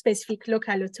specific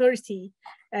local authority.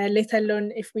 let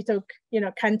alone if we talk,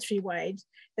 countrywide.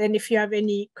 Then if you have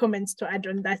any comments to add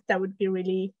on that, that would be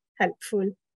really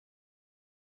helpful.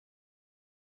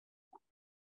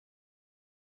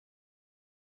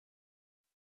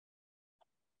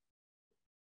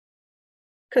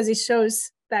 Because it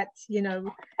shows that,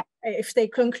 if they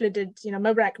concluded,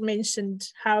 Mabrak mentioned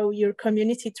how your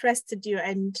community trusted you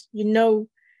and you know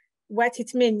what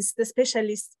it means, the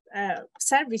specialist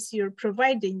service you're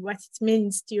providing, what it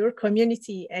means to your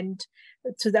community and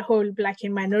to the whole Black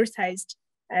and minoritized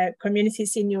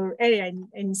communities in your area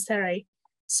in Sarai.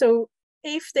 So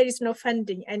if there is no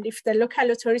funding and if the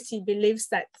local authority believes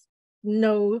that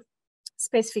no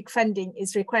specific funding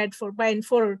is required for by and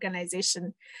for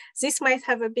organization, this might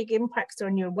have a big impact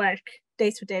on your work,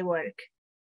 day-to-day work,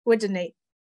 wouldn't it?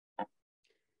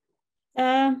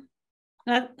 I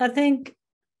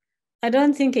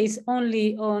don't think it's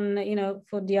only on,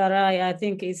 for DRI. I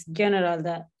think it's general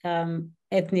that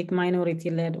ethnic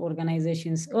minority-led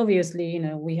organizations, obviously,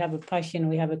 we have a passion,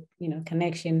 we have a,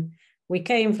 connection. We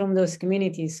came from those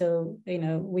communities, so,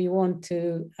 we want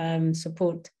to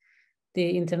support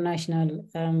the international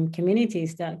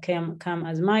communities that come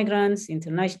as migrants,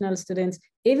 international students,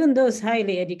 even those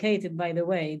highly educated, by the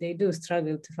way, they do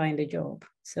struggle to find a job.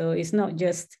 So it's not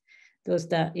just those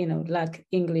that, lack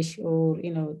English or,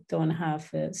 don't have.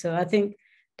 So I think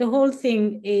the whole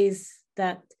thing is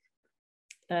that,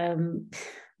 to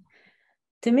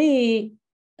me,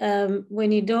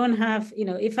 when you don't have,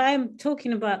 if I'm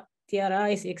talking about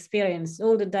DRI's experience,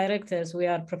 all the directors, we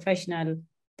are professional,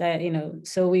 that,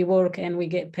 so we work and we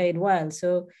get paid well.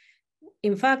 So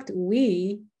in fact,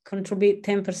 we contribute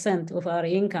 10% of our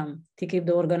income to keep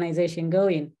the organization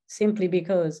going, simply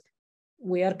because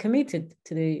we are committed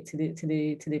to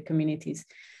the communities.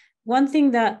 One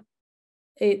thing that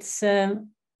it's,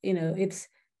 it's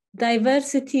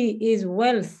diversity is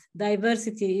wealth,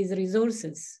 diversity is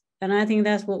resources. And I think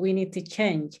that's what we need to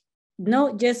change,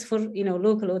 not just for,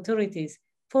 local authorities,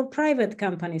 for private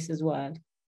companies as well.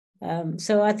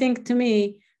 So I think, to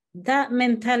me, that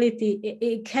mentality,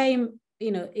 it came,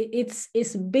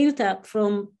 it's built up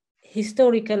from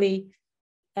historically,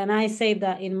 and I say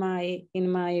that in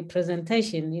my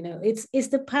presentation, it's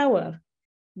the power.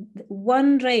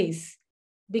 One race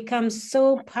becomes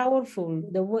so powerful.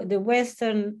 The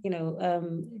Western,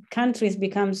 countries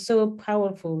become so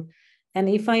powerful. And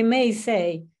if I may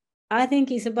say, I think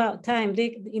it's about time,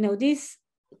 this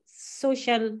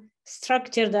social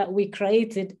structure that we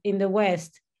created in the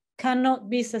West cannot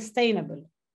be sustainable.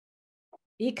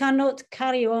 It cannot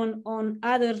carry on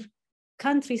other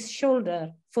countries'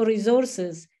 shoulder for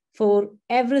resources, for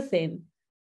everything,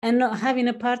 and not having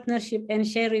a partnership and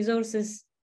share resources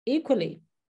equally.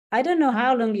 I don't know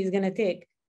how long it's going to take,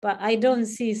 but I don't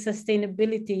see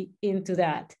sustainability into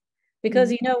that.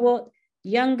 Because you know what?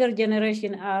 Younger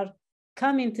generation are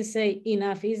coming to say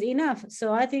enough is enough.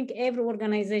 So I think every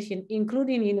organization,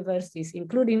 including universities,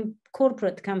 including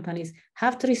corporate companies,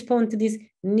 have to respond to this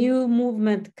new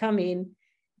movement coming.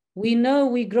 We know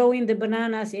we're growing the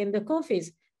bananas and the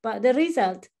coffees, but the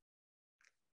result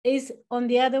is on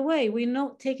the other way. We're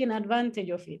not taking advantage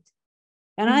of it.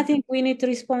 And I think we need to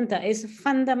respond to that. It's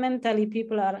fundamentally,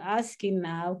 people are asking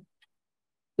now,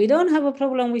 we don't have a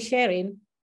problem with sharing,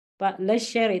 but let's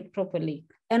share it properly.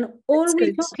 And all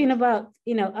we're talking about,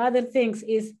 other things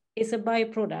is a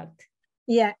byproduct.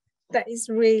 Yeah, that is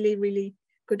really, really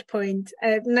good point.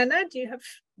 Nana, do you have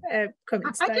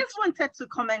comments? I just wanted to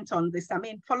comment on this.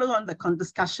 Follow on the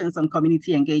discussions on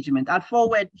community engagement. At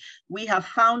Forward, we have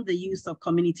found the use of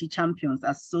community champions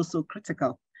as so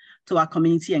critical to our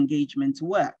community engagement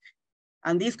work.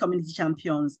 And these community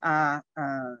champions are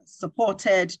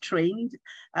supported, trained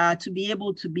to be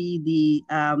able to be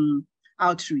the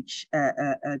outreach,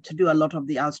 to do a lot of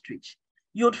the outreach.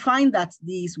 You'd find that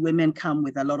these women come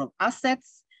with a lot of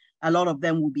assets. A lot of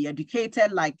them will be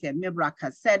educated, like Mibrak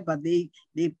has said, but they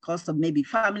because of maybe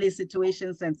family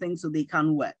situations and things, so they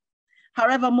can't work.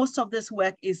 However, most of this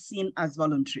work is seen as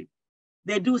voluntary.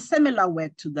 They do similar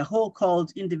work to the whole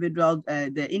called individual,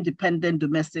 the independent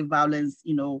domestic violence,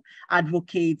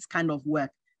 advocates kind of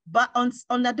work. But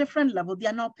on a different level, they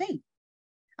are not paid.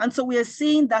 And so we are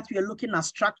seeing that we are looking at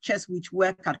structures which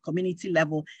work at community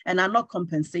level and are not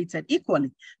compensated equally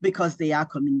because they are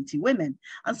community women.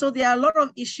 And so there are a lot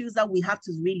of issues that we have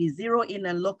to really zero in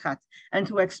and look at and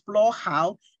to explore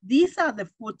how these are the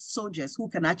foot soldiers who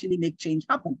can actually make change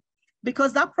happen,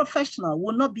 because that professional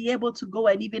will not be able to go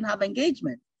and even have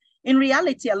engagement. In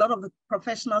reality, a lot of the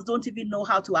professionals don't even know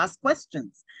how to ask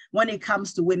questions when it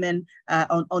comes to women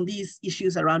on these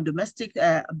issues around domestic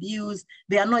abuse.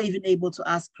 They are not even able to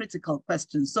ask critical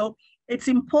questions. So it's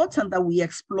important that we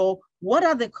explore what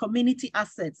are the community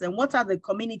assets and what are the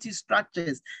community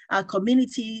structures,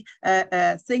 community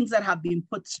things that have been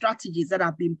strategies that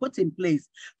have been put in place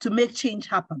to make change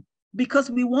happen.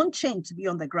 Because we want change to be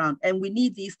on the ground and we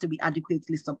need these to be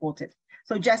adequately supported.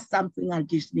 So just something I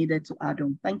just needed to add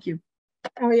on. Thank you.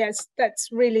 Oh yes, that's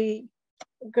really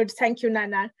good. Thank you,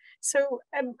 Nana. So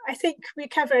I think we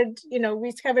covered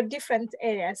different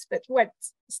areas, but what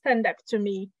stand up to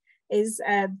me is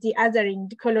the othering.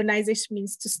 Decolonization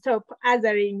means to stop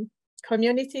othering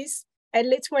communities, and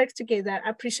let's work together,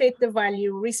 appreciate the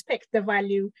value, respect the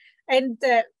value, and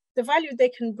the value they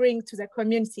can bring to the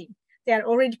community. They are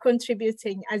already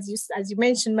contributing, as you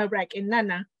mentioned, Mabrak and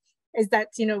Nana, is that,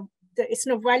 it's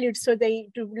not valued, so they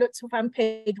do lots of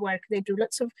unpaid work, they do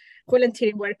lots of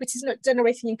volunteering work, which is not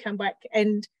generating income back,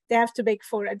 and they have to beg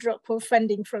for a drop of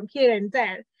funding from here and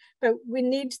there. But we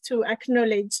need to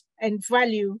acknowledge and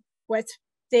value what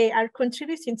they are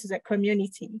contributing to the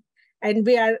community. And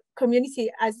we are community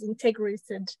as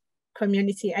integrated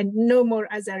community and no more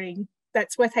othering.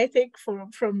 That's what I take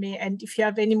from me. And if you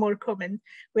have any more comment,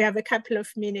 we have a couple of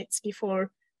minutes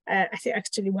before, I think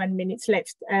actually 1 minute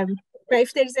left. But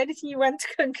if there's anything you want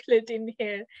to conclude in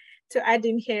here, to add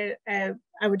in here,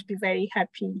 I would be very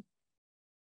happy.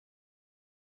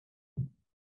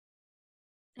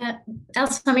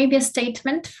 Elsa, maybe a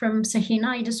statement from Sahina.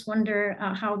 I just wonder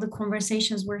how the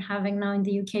conversations we're having now in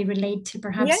the UK relate to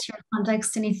perhaps your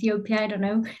context in Ethiopia. I don't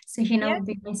know. Sahina, would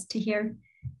be nice to hear.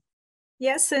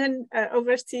 Yes, and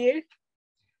over to you.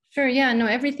 Sure, yeah, no,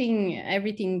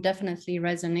 everything definitely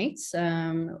resonates.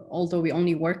 Although we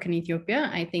only work in Ethiopia,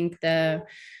 I think the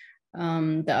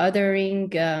othering,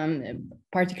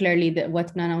 particularly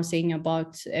what Nana was saying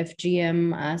about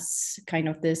FGM as kind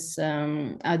of this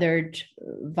othered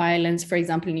violence, for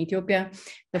example, in Ethiopia,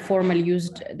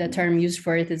 the term used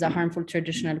for it is a harmful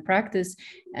traditional practice.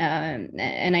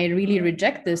 And I really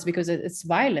reject this because it's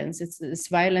violence. It's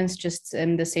violence just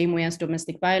in the same way as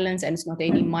domestic violence, and it's not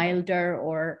any milder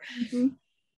or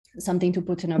something to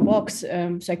put in a box.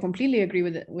 So I completely agree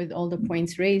with all the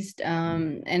points raised.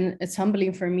 And it's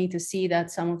humbling for me to see that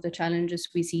some of the challenges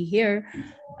we see here,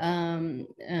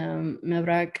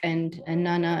 Mabrak and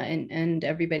Nana and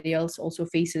everybody else also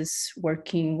faces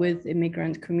working with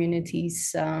immigrant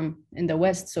communities in the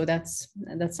West. So that's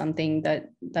something that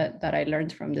I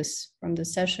learned from this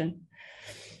session.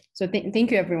 So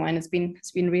thank you, everyone. It's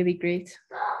been really great.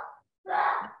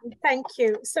 Thank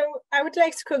you. So I would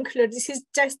like to conclude. This is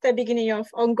just the beginning of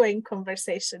ongoing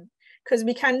conversation, because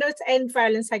we cannot end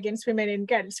violence against women and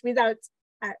girls without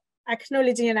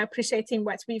acknowledging and appreciating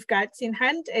what we've got in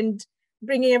hand and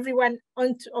bringing everyone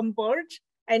on board.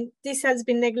 And this has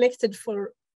been neglected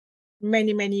for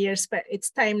many, many years, but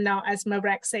it's time now, as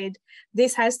Mabrak said,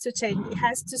 this has to change, it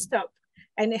has to stop,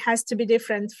 and it has to be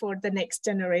different for the next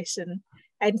generation.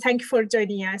 And thank you for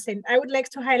joining us. And I would like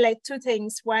to highlight two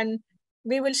things. One,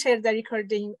 we will share the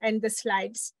recording and the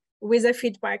slides with the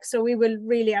feedback. So we will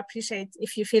really appreciate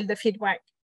if you feel the feedback,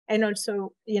 and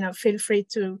also, feel free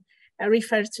to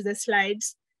refer to the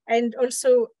slides. And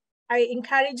also I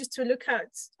encourage you to look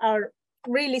at our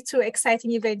really two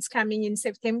exciting events coming in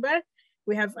September.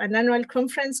 We have an annual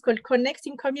conference called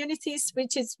Connecting Communities,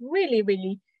 which is really,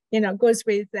 really, goes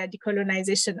with the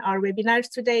decolonization, our webinar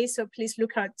today. So please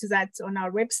look out to that on our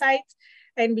website.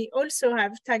 And we also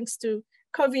have, thanks to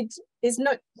COVID is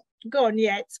not gone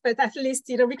yet, but at least,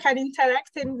 we can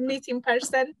interact and meet in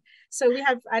person. So we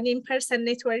have an in-person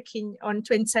networking on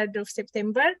 23rd of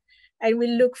September, and we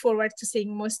look forward to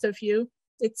seeing most of you.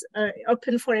 It's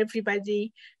open for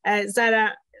everybody.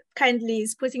 Zara kindly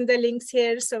is putting the links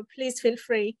here, so please feel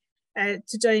free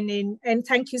to join in. And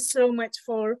thank you so much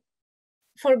for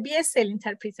BSL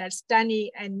interpreters,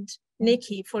 Danny and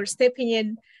Nikki, for stepping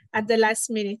in at the last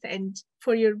minute and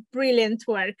for your brilliant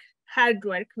work. Hard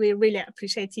work. We really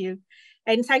appreciate you.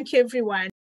 And thank you, everyone.